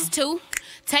bitches too.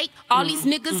 Take all these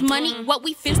niggas' money, what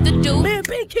we finna do?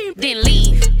 Then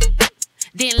leave,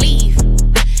 then leave.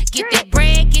 Get that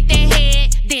bread, get that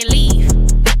head, then leave,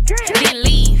 then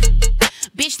leave.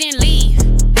 Bitch, then leave.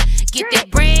 Get that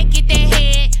bread, get that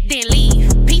head, then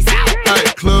leave. Peace out.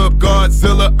 Hey, Club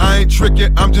Godzilla, I ain't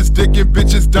tricking, I'm just dicking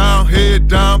bitches down, head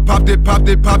down. Pop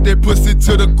that pussy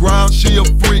to the ground. She a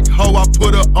freak, hoe, I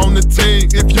put her on the team.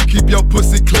 If you keep your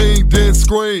pussy clean, then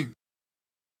scream.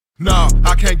 Nah,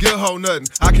 I can't give a hoe nothing.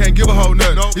 I can't give a hoe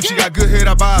nothing. No. If she got good head,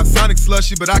 I buy a Sonic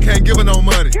slushy, but I can't give her no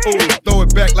money. Ooh, throw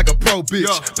it back like a pro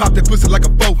bitch. Pop that pussy like a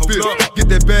faux bitch. Get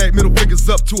that bag, middle fingers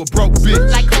up to a broke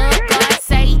bitch. Like God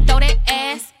say, throw that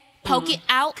ass, poke it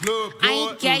out. I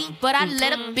ain't gay, but I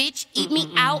let a bitch eat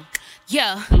me out.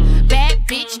 Yeah, bad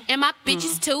bitch and my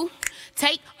bitches too.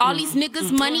 Take all these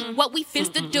niggas' money, what we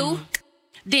finna do.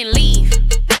 Then leave.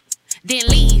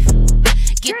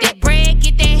 Get that bread,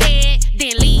 get that head,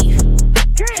 then leave.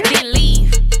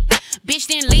 Bitch,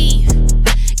 then leave.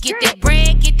 Get that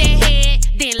bread, get that head,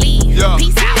 then leave. Yeah.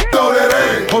 Peace out. Throw that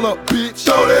ass. Hold up, bitch.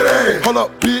 Throw that ass. Hold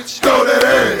up, bitch. Throw that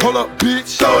ass. Hold up,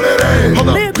 bitch. Throw that ass. Hold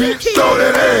up, bitch. Throw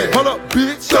that ass. Hold up,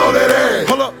 bitch. Throw that ass.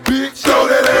 Hold up, bitch. Throw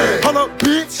that ass. Hold up,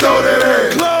 bitch. Throw that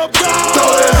ass. Club dog. Throw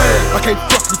that ass. I can't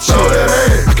fuck with you. Throw that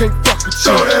ass. I can't fuck with you.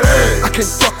 Throw that ass. I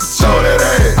can't fuck with you. Throw that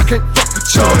ass. I can't fuck with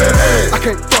you. Throw that ass. I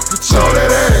can't fuck with you. Throw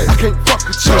that ass. I can't fuck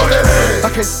with you. Throw that ass. I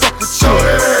can't fuck with you. Throw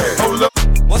that ass. Hold up.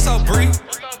 What's up, Bree?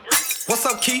 What's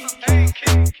up, Keith?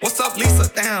 What's up, Lisa?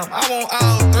 Damn, I want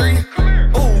all three.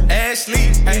 Ooh,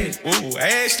 Ashley, hey, ooh,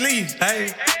 Ashley,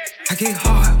 hey. I get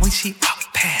hard when she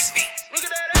walk past me.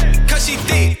 Cause she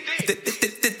thick.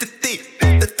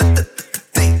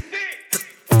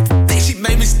 She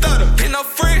made me stutter. Pin up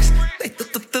friends.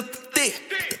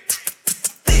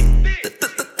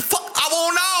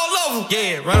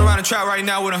 Yeah, run around the trap right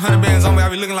now with 100 bands on me, I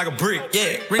be looking like a brick.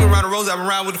 Yeah, ring around the rose, I been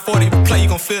around with the 40. If you play, you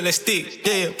gon' feel that stick.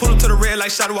 Yeah, pull up to the red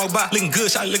light, shot walk by, looking good,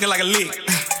 shot looking like a lick.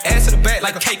 Ass to the back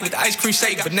like a cake with the ice cream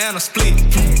shake, banana split.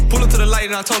 Pull up to the light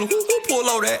and I told her, who pull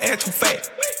over that ass too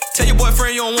fat. Tell your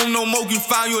boyfriend you don't want no more, you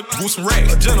find you a some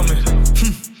racks. A gentleman,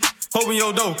 open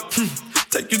your door,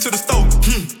 take you to the store,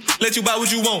 let you buy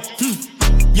what you want.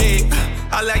 Yeah,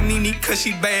 I like Nene cause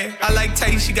she bad. I like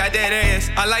Tay, she got that ass.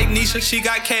 I like Nisha, she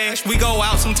got cash. We go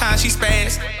out sometimes, she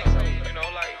spaz.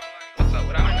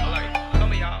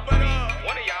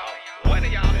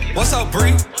 What's up,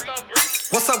 Bree?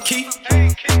 What's up, Keith?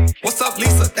 What's up,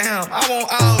 Lisa? Damn, I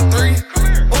want all three.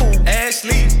 Ooh,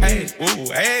 Ashley, hey,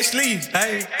 ooh, Ashley,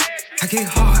 hey. I get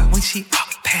hard when she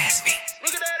walk past me.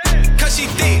 Cause she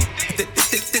thick.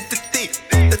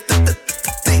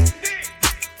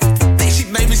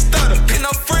 Made me stutter, pin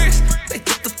up friends. They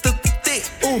thick.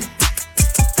 Ooh.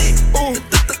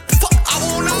 Fuck, I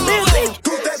want all.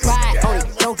 Ride on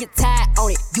it, don't get tired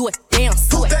on it. You a damn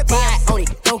sweat. Ride on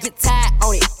it, don't get tired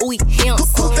on it. Ooh, him.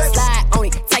 Slide on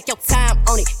it, take your time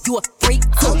on it. You a freak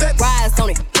too. Rise on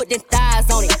it, put them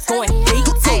thighs on it. Going deep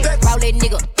too. Roll that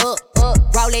nigga up.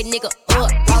 Roll that nigga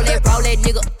up. Roll that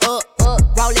nigga up.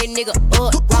 Roll that nigga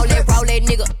up. Roll that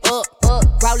nigga up.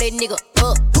 Roll that nigga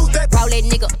up. Roll that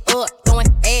nigga up. Throwing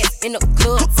ass in the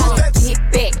club. Get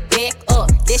back up.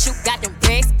 This you got them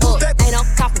racks up. Ain't no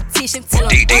competition. Tell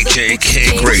them DJ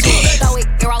K Grady. Throw it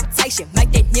in rotation.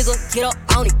 Make that nigga get up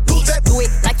on it, bitch. Do it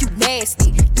like you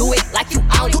nasty. Do it like you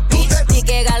on it, bitch. Big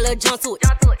ass got a little jump to it.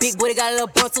 Big booty got a little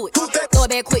bump to it. Throw it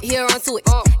back quick, here run to it.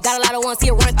 Got a lot of ones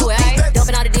here run through it. Ayy,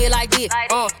 dumping on the deal like this.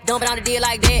 Dumping on the deal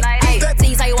like that. Ayy,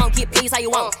 tease how you want, get peace how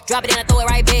you want. Drop it in and throw it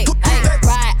right back. Ayy,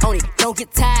 ride on it, don't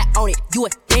get tired on it. You a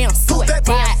damn sweat.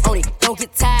 Ride on it, don't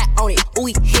get tired on it. Ooh,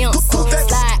 him.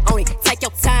 Slide on it, take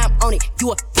your time on it.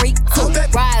 You a freak too.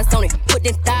 Rise on it, put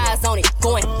them thighs on it.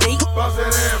 Going deep. Bounce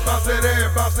that ass, bounce that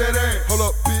ass, bounce that ass. Hold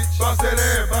up, bitch. Bounce that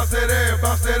ass, bounce that ass,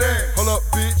 bounce that ass. Hold up,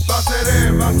 bitch. Bounce that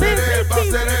ass, bounce that ass,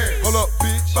 bounce that ass. Hold up,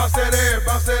 bitch. Bounce that ass,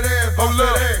 bounce that ass, bounce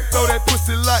that ass. Throw that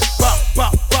pussy like bop,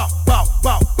 bop, bop, bop,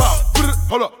 bop, bop.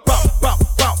 Hold up, bop, bop,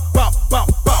 bop, bop, bop,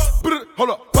 bop. Hold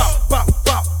up, bop, bop,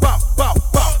 bop, bop, bop,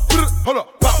 bop. Hold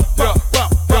up, bop, bop,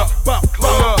 bop, bop,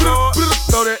 bop.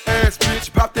 Throw that ass,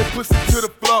 bitch. Pop that pussy to the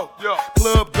floor.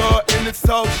 Club guard in its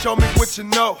toe. Show me what you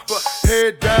know.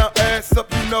 Head down, ass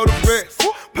up, you know the rest.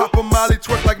 Pop a Molly,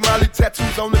 twerk like Molly,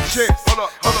 tattoos on the chest.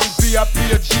 I'm VIP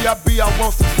or GIB, I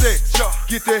want some sex.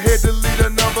 Get the head, delete a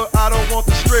number, I don't want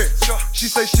the stress. She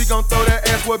say she gon' throw that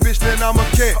ass, well bitch, then I'ma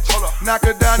catch. Knock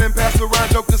her down and pass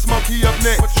around, joke the smoky up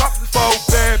next. 4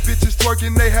 bad bitches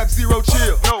twerking, they have zero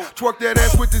chill. Twerk that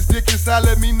ass with this dick inside,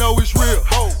 let me know it's real.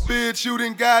 Bitch, you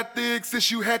done got thick since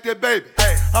you had that baby.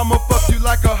 I'ma fuck you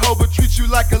like a hoe, but treat you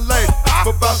like a lady.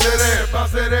 But bounce that ass,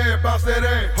 bounce that ass, bounce that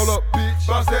ass. Hold up, bitch.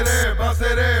 Bounce that ass, bounce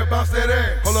that ass, bounce that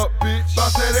ass. Hold up, bitch.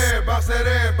 Bounce that ass, bounce that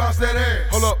ass, bounce that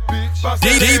ass. Hold up, bitch. Bounce that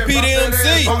ass, DP the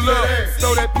MC. Hold up,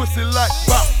 throw that pussy like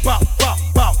bop, bop, bop,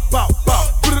 bop, bop, bop.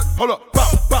 Hold up,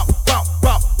 bop, bop, bop,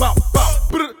 bop, bop, bop.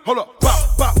 Hold up,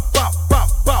 bop, bop, bop, bop,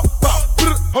 bop, bop.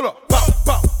 Hold up, bop,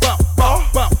 bop, bop,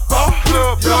 bop, bop, bop.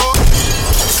 Club dog.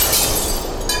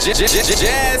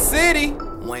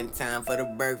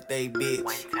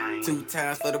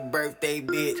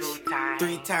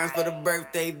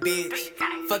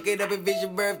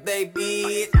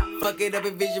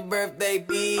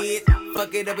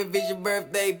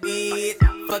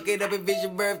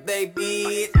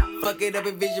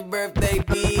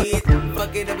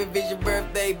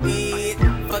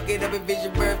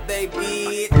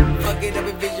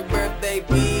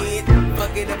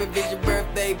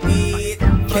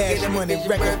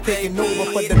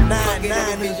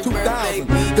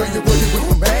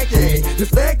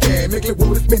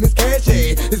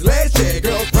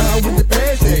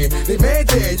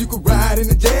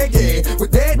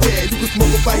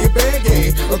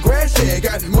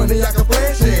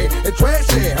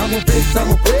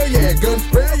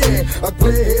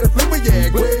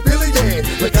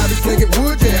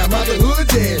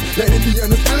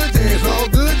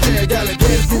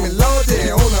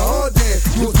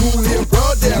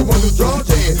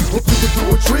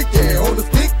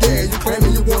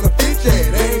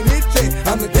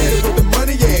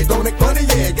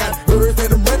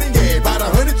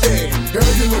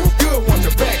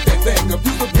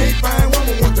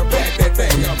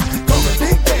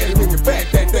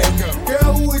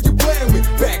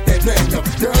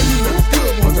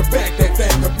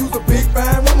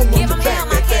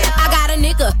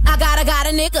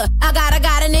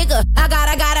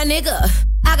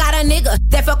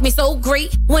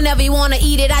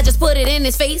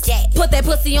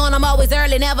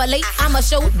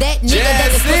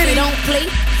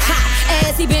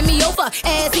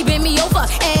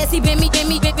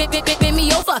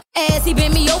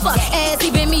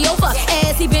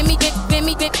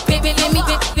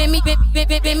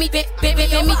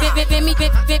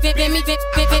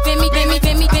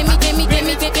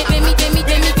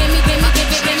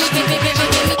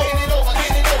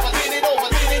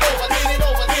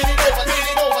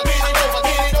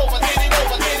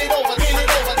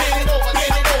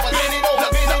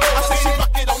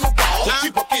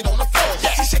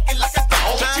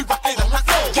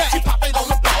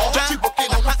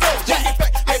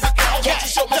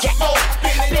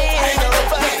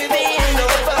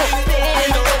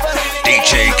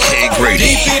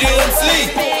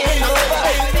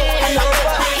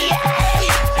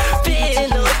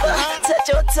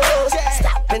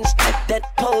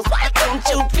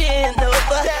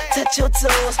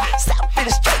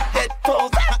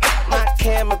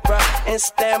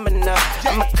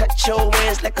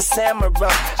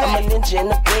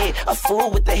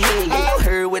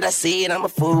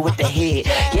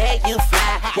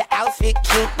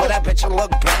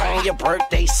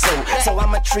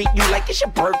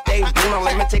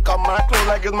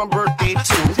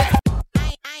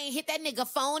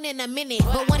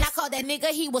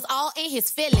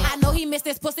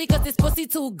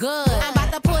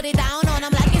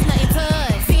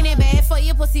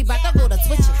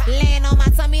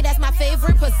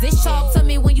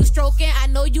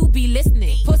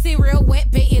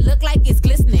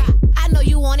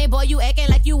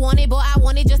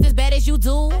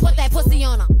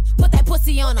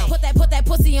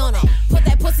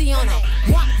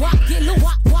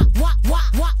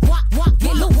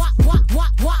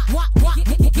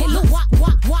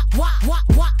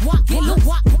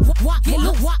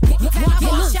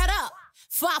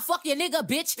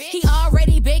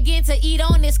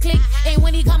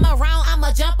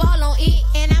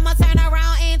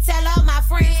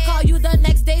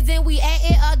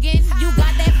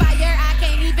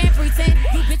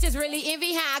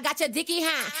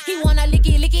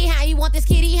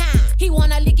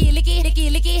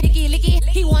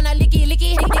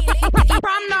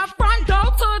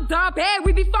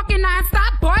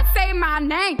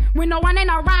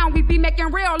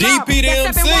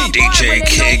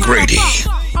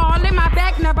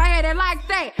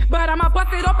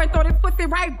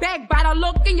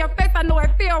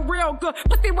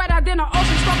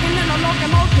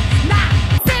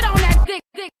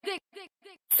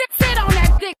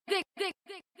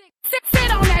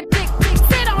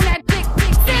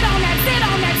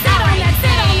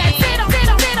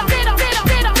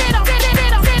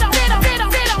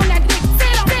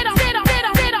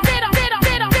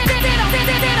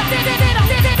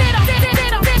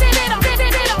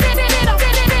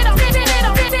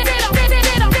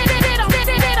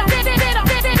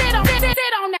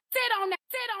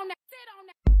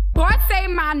 Boy, say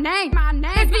my name.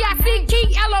 It's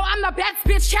V-I-C-K-L-O. I'm the best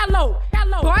bitch, hello.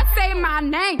 Boy, say my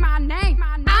name.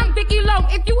 I'm Vicky Lowe.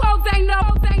 If you hoes ain't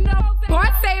know. Boy,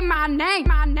 say my name.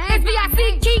 It's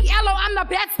V-I-C-K-L-O. I'm the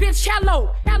best bitch,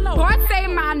 hello. Boy, say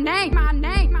my name. I'm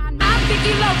Vicky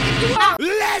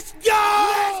Let's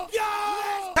go!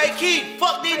 Hey, Keith,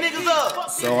 fuck these niggas up.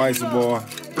 So icy boy.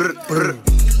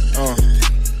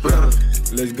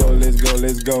 Let's go, let's go,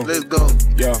 let's go. Let's go.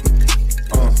 Yeah.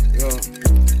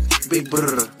 Big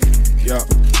brr. Yeah.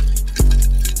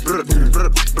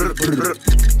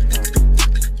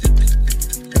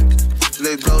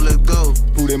 Let's go, let's go.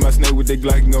 Put in my snake with that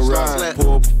Glock and go ride.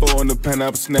 Pour up a 4 on the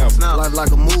pineapple snap. Life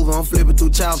like a movie, I'm flipping through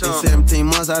chapters. 17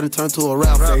 months, I done turned to a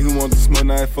rapper. Say who want to smoke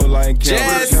 9-4 like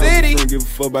Jazz City. Don't give a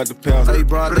fuck about the pound. Hey,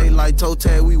 broad day like toe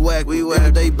tag, we whack.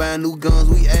 Every day buying new guns,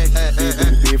 we act.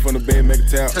 Big from the bed, make a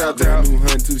tap. Brand new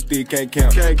hunt, 2 stick, can't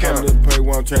count. I'm the play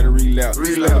while I'm trying to relapse.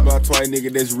 About twice,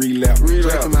 nigga, that's relapse.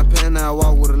 Drinking my pen, now I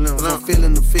walk with a limp. I'm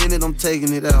feeling offended, I'm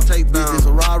taking it out. Bitch, it's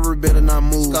a robbery, better not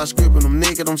move. Start scripting them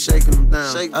naked, I'm shaking them down.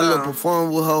 I love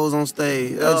performing with hoes on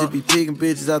stage. I just be picking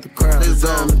bitches out the crowd.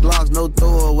 On the Glocks, no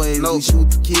throwaways. We shoot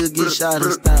the kill, get shot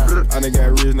in style. I done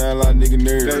got rich, now a lot of nigga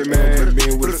nerds. Man,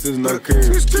 being with the scissors, no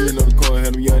curves. Shooting on the corner,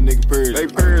 had them young nigga purrs.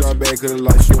 Drop back, cause the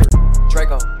light short.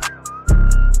 Draco,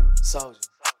 Soldier.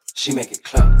 She make it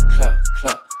clap, clap,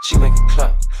 clap. She make it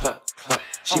clap, clap, clap.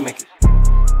 She make it.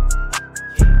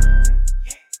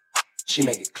 She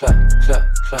make it clap, clap,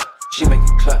 clap. She make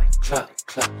it clap, clap,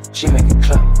 clap. She make it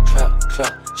clap, clap,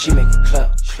 clap. She make it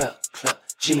clap, clap, clap.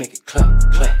 She make it clap,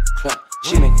 clap, clap.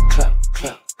 She make it clap,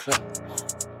 clap, clap.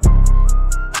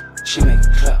 She make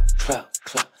it clap, clap,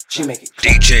 clap. She make it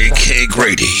clap, DJ K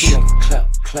Grady. She make it clap,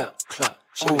 clap, clap.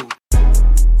 She make it.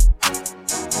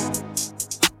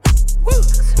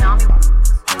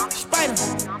 Spider,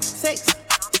 sex.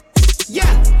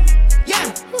 Yeah,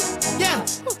 yeah, yeah, yeah,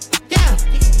 yeah,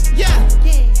 yeah,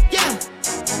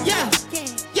 yeah,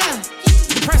 yeah.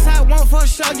 The price I want for a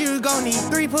show, you gon' need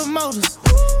 3 promoters.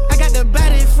 I got the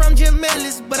body from Jim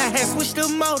Ellis, but I had switched the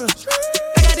motor.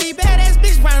 I got these badass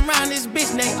bitch running around this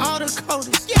bitch, they all the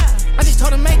coders. Yeah, I just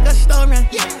told her make a story.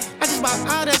 Yeah, I just bought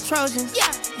all the Trojans.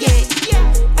 Yeah, yeah,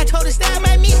 yeah. I told her style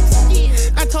my mix. Yeah,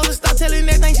 I told her stop telling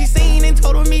everything she seen and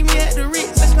told her meet me at the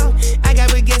Ritz. Let's go. I got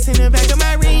baguettes in the back of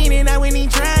my ring and I went in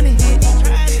trying to hit.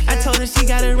 I told her she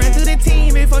gotta run through the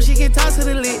team before she can talk to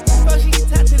the lit. Before she can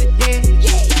talk to the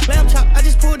lamb chop. I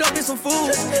just pulled up in some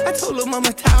food. I told her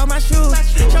mama tie all my shoes.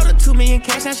 Showed her 2 million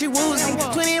cash, now she woozing.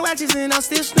 20 watches and I'm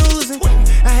still snoozing.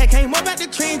 I had came up out the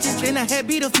trenches, then I had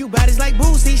beat a few bodies like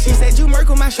Boosie. She said you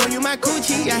Merkle, I show you my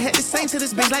coochie. I had to sing to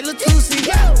this bitch like Latusi.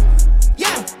 Yeah,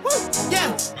 yeah,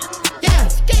 yeah, yeah,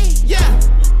 yeah,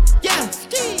 yeah,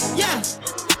 yeah,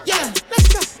 yeah. Let's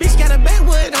go. Bitch got a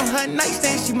backwood on her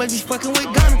nightstand. She must be fucking with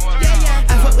Gunna.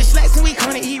 I fuck with slacks and we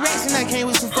gonna eat rats and I came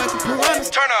with some fucking piranhas.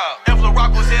 Turn up. If Lil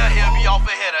Rock was here, he'll be off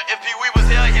a header. If Pee Wee was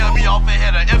here, he'll be off a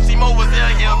header. If C-Mo was here,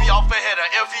 he'll be off a header.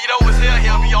 If Vito was here,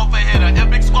 he'll be off a header. If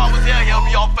Big Squad was here, he'll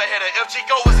be off a header. If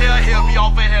Chico was here, he'll be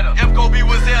off a header. If Kobe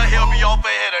was here, he'll be off a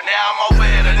header. Now I'm off a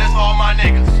header. That's for all my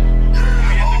niggas. When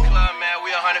we hit the club, man,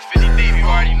 we 150 deep, you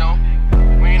already know.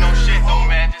 We ain't no shit though,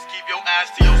 man. Just keep your eyes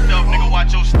to yourself, nigga.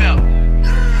 Watch your step.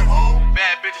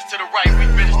 Bad bitches to the right,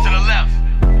 weak bitches to the left.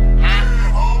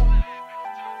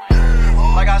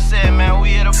 Like I said, man,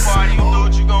 we at a party. You do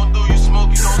what you gon' do. You smoke,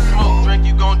 you gon' smoke. Drink,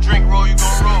 you gon' drink. Roll, you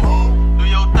gon' roll. Do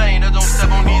your thing. Just don't step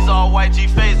on these all white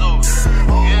G-Phazos.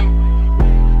 You hear me?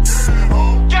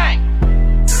 Gang!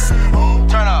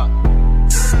 Turn up.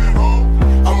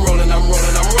 I'm rolling, I'm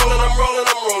rolling, I'm rolling, I'm rolling,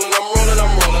 I'm rolling, I'm rolling,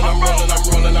 I'm rolling, I'm rolling, I'm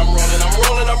rolling, I'm rolling, I'm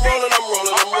rolling, I'm rolling, I'm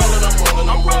rolling, I'm rolling, I'm rolling,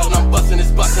 I'm rolling, I'm busting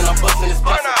this busting, I'm busting this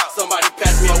busting. Somebody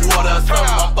pass me a water or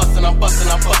something. I'm busting, I'm busting,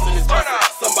 I'm busting this busting.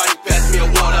 Somebody pass me a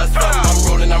water or something. I'm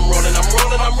rolling, I'm rolling, I'm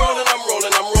rolling, I'm rolling, I'm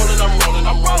rolling, I'm rolling, I'm rolling,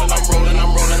 I'm rolling, I'm rolling,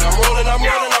 I'm rolling, I'm rolling, I'm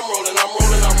rolling, I'm rolling, I'm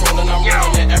rolling, I'm rolling, I'm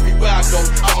rolling. And everywhere I go,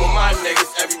 I'm with my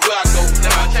niggas. Everywhere I go,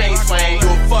 now my chain swing. You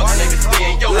a fuck nigga, stay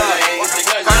in your lane.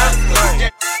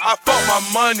 I fucked my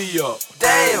money up.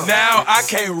 Damn. Now I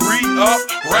can't re-up.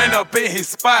 Ran up in his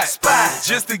spot.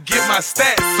 Just to get my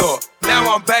stats up.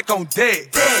 Now I'm back on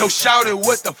deck. So shout it,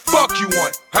 what the fuck you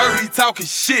want? Heard he talking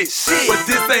shit. But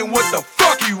this ain't what the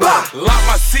fuck you want. Lock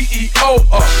my CEO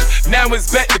up. Now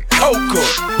it's back to Coca.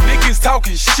 Niggas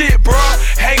talking shit, bro.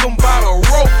 Hang them by the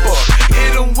rope up.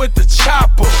 Hit them with the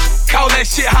chopper. Call that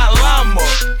shit hot llama.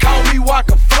 Call me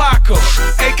Waka Flocka.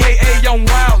 AKA Young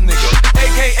Wild Nigga.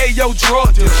 AKA Yo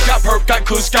Drug Dealer. Got perp, got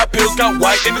kush, got pills, got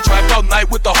white. In the trap all night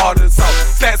with the heart of the south.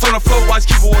 Stats on the floor, watch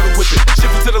keep order with it.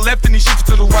 Shifting to the left and he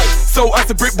shifting to the right. So us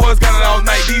the brick boys got it all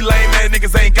night. These lame ass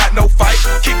niggas ain't got no fight.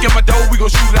 Kick in my door, we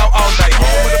gon' shoot it out all night.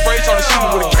 Home with a brace on the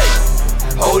shooter with a cake.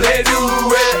 Oh, they do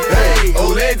it. Hey,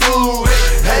 oh, they do it.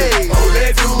 Hey, oh,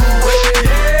 they do it.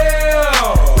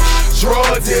 Yeah.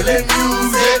 Drug dealing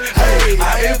music. Hey,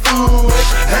 I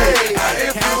influence. Hey,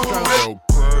 I influence.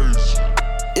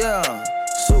 Yeah,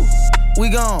 so we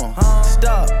gone.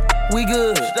 Stop, we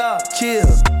good. Stop, chill,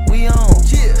 we on.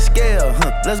 Chill, scale,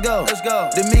 let's go. Let's go.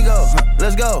 Domingo,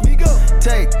 let's go.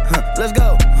 Take, let's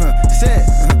go. Set,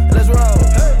 let's roll.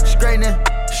 Straightening,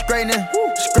 straightening,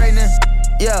 straightening.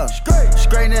 Yeah,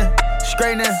 straightening,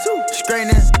 straightening,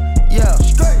 straightening. Yeah,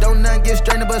 don't nothing get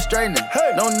straightening but straightening.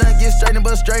 Don't nothing get straightening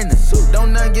but straightening.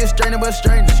 Don't nothing get straightening but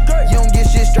straightening. You don't get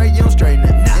shit straight, you don't straighten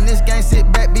it. In this game,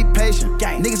 sit back, be patient.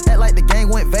 Niggas act like the gang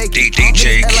went vacant.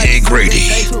 DJ K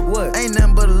Grady. What? Ain't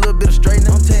nothing but a little bit of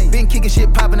straightening. Been kicking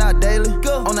shit popping out daily.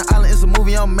 On the island, it's a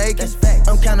movie I'm making.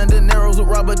 I'm counting the Neros with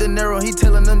Robert De Niro. He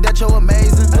telling them that you're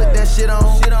amazing. Put that shit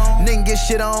on. Nigga get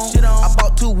shit on. I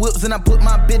bought 2 whips and I put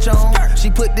my bitch on. She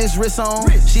put this wrist on.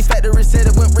 She factory said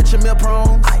it went rich and meal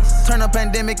prone. Turn a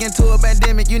pandemic into a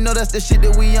pandemic, you know that's the shit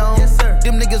that we on. Yes, sir.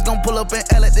 Them niggas gon' pull up and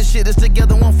act like this shit is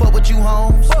together, won't fuck with you,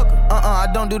 homes. I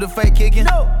don't do the fake kicking.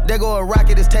 No. There go a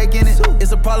rocket, is taking it.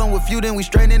 It's a problem with you, then we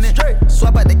straightening it.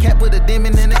 Swap out the cap, put a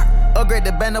demon in it. Upgrade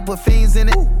the band up, put fiends in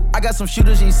it. I got some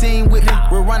shooters you ain't seen with me.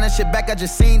 We're running shit back, I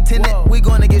just seen tenant. We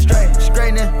gonna get straight,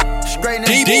 straightening,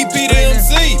 straightening. DP to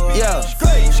MC. Yeah,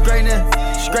 straightening,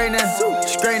 straightening,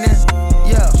 straightening.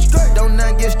 Yeah, don't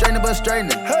nothing get straightening but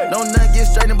straightening. Don't nothing get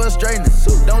straightening but straightening.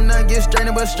 Don't nothing get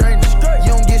straightening but straightening.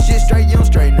 You don't get shit straight, you don't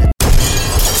straighten it.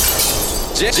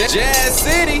 Jazz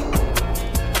City.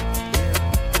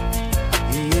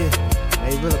 Yeah.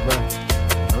 Hey, look, bro.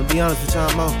 I'm gonna be honest with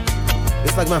y'all, Mo.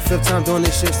 It's like my 5th time doing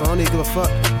this shit, so I don't even give a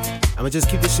fuck. I'ma just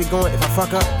keep this shit going. If I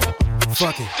fuck up,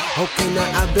 fuck it. Okay,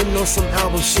 now I've been on some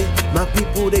album shit. My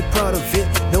people, they proud of it.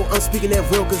 No, I'm speaking that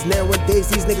real, cause nowadays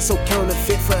these niggas so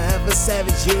counterfeit. Forever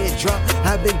savage, yeah, drop.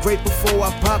 I've been great before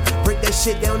I pop. Break that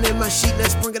shit down in my sheet, now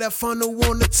sprinkle that funnel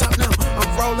on the top. Now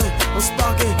I'm rolling, I'm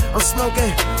sparking, I'm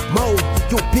smoking. Mo,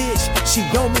 your bitch, she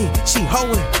on me, she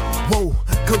hoeing. Whoa,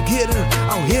 come get her,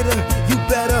 I'll hit her, you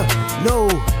better know.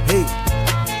 Hey,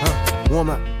 warm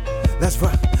up, that's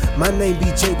right. My name be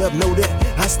J-Dub, know that.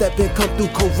 I step in, come through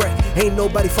correct. Ain't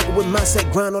nobody fucking with my set.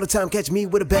 Grind all the time, catch me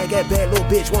with a bag at bad little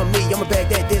bitch. Want me, I'ma bag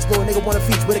that. This little nigga wanna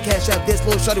feature with a cash out. This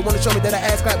little shorty wanna show me that I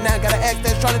ass clap. Now I gotta act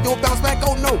that's trying to do a bounce back.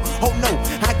 Oh no,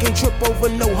 I can't trip over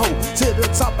no hoe. To the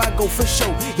top I go for show.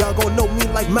 Y'all gon' know me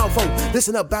like Malvo.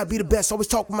 Listen up, I be the best. Always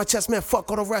talk with my chest, man. Fuck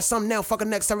all the rest. I'm now fucking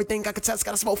next. Everything I can test,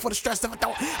 gotta smoke for the stress. If I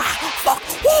don't, fuck.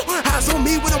 Woo. Eyes on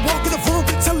me when I walk in the room.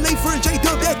 Tell a friend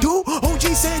J-Dub that dude.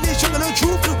 OG saying this, you're the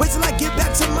truth. Wait till I get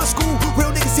back to my school.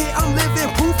 Real niggas here, I'm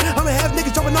living proof. I'ma have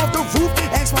niggas jumping off the roof.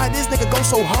 Ask why this nigga go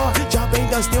so hard. Job ain't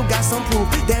done, still got some proof.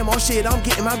 Damn, all shit, I'm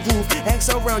getting my groove.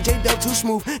 Ask around, J-Dub too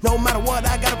smooth. No matter what,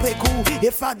 I gotta play cool.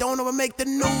 If I don't, I'ma make the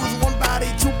news. 1 body,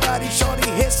 2 body, shorty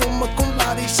hit some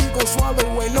Makumladi. She gon'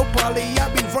 swallow, ain't no probably. I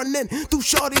be running through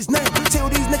shorties now. Tell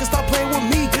these niggas stop playing with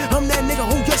me. I'm that nigga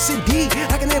who, yes indeed.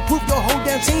 I can improve your whole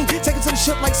damn team. Take it to the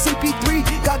ship like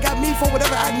CP3. God got me for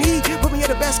whatever I need. Put me at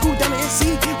the best school down in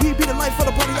NC. We be the life for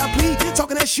the party I plead.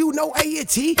 Talking that shoe, no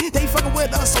A&T. They fucking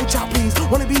with us, so chop please.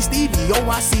 Wanna be Stevie,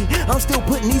 OIC. I'm still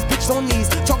putting these bitches on knees.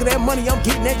 Talking that money, I'm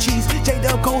getting that cheese.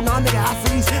 J-Dub cold, nah nigga, I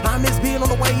freeze. I miss being on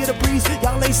the way of the breeze.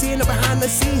 Y'all ain't seeing the behind the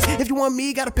scenes. If you want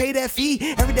me, gotta pay that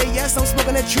fee. Every day, yes, I'm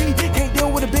smoking that tree. Can't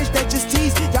deal with a bitch that just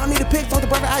tease. Y'all need a pic on the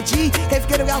brother IG. Can't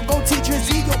forget about go teacher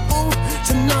Z. Yo, ooh,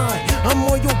 tonight. I'm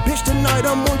on your bitch tonight.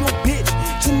 I'm on your bitch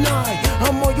tonight.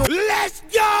 I'm on your. Let's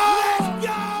go! Let's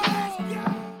go!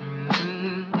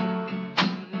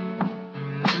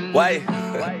 Wait,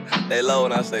 they low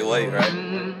when I say wait, right?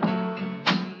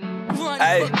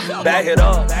 Hey, back it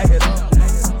up. Back it up.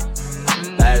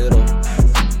 Back it up.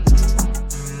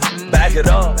 Back it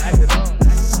up. Back it up.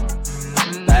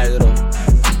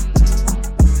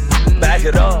 Back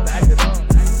it up. Back it up.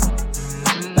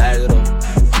 Back it up.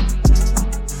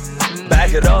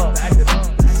 Back it up. Back it up.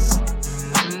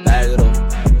 Back it up.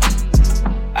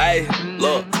 Hey,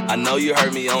 look, I know you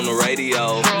heard me on the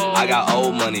radio. I got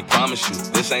old money, promise you,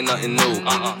 this ain't nothing new.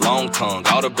 Long tongue,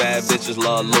 all the bad bitches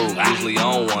love Luke. Usually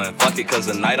on one, fuck it, cause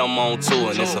tonight I'm on 2,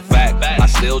 and it's a fact. I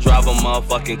still drive a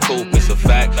motherfucking coupe, it's a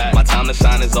fact. My time to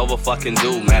shine is over fucking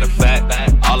due. Matter of fact,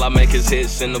 all I make is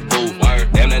hits in the booth.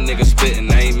 Damn, that nigga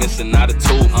spittin', I ain't missing not a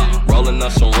tooth. Rolling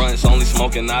up some runts, only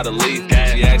smoking out a leaf.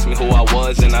 She asked me who I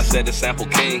was, and I said the Sample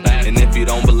King. And if you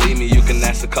don't believe me, you can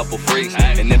ask a couple freaks.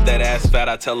 And if that ass fat,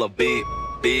 I tell her beat.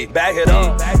 Back it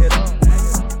up. Back it up.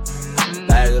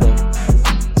 Back it up.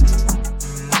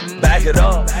 Back it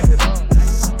up. Back it up.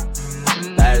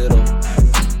 Back it up.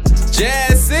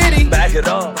 Jazz City. Back it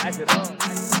up. Back it up.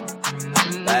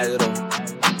 Back it up.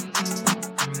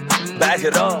 Back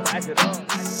it up. Back it up.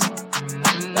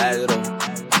 Back it up.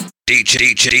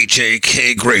 DJ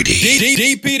K Grady.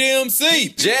 DP to MC.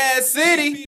 Jazz City.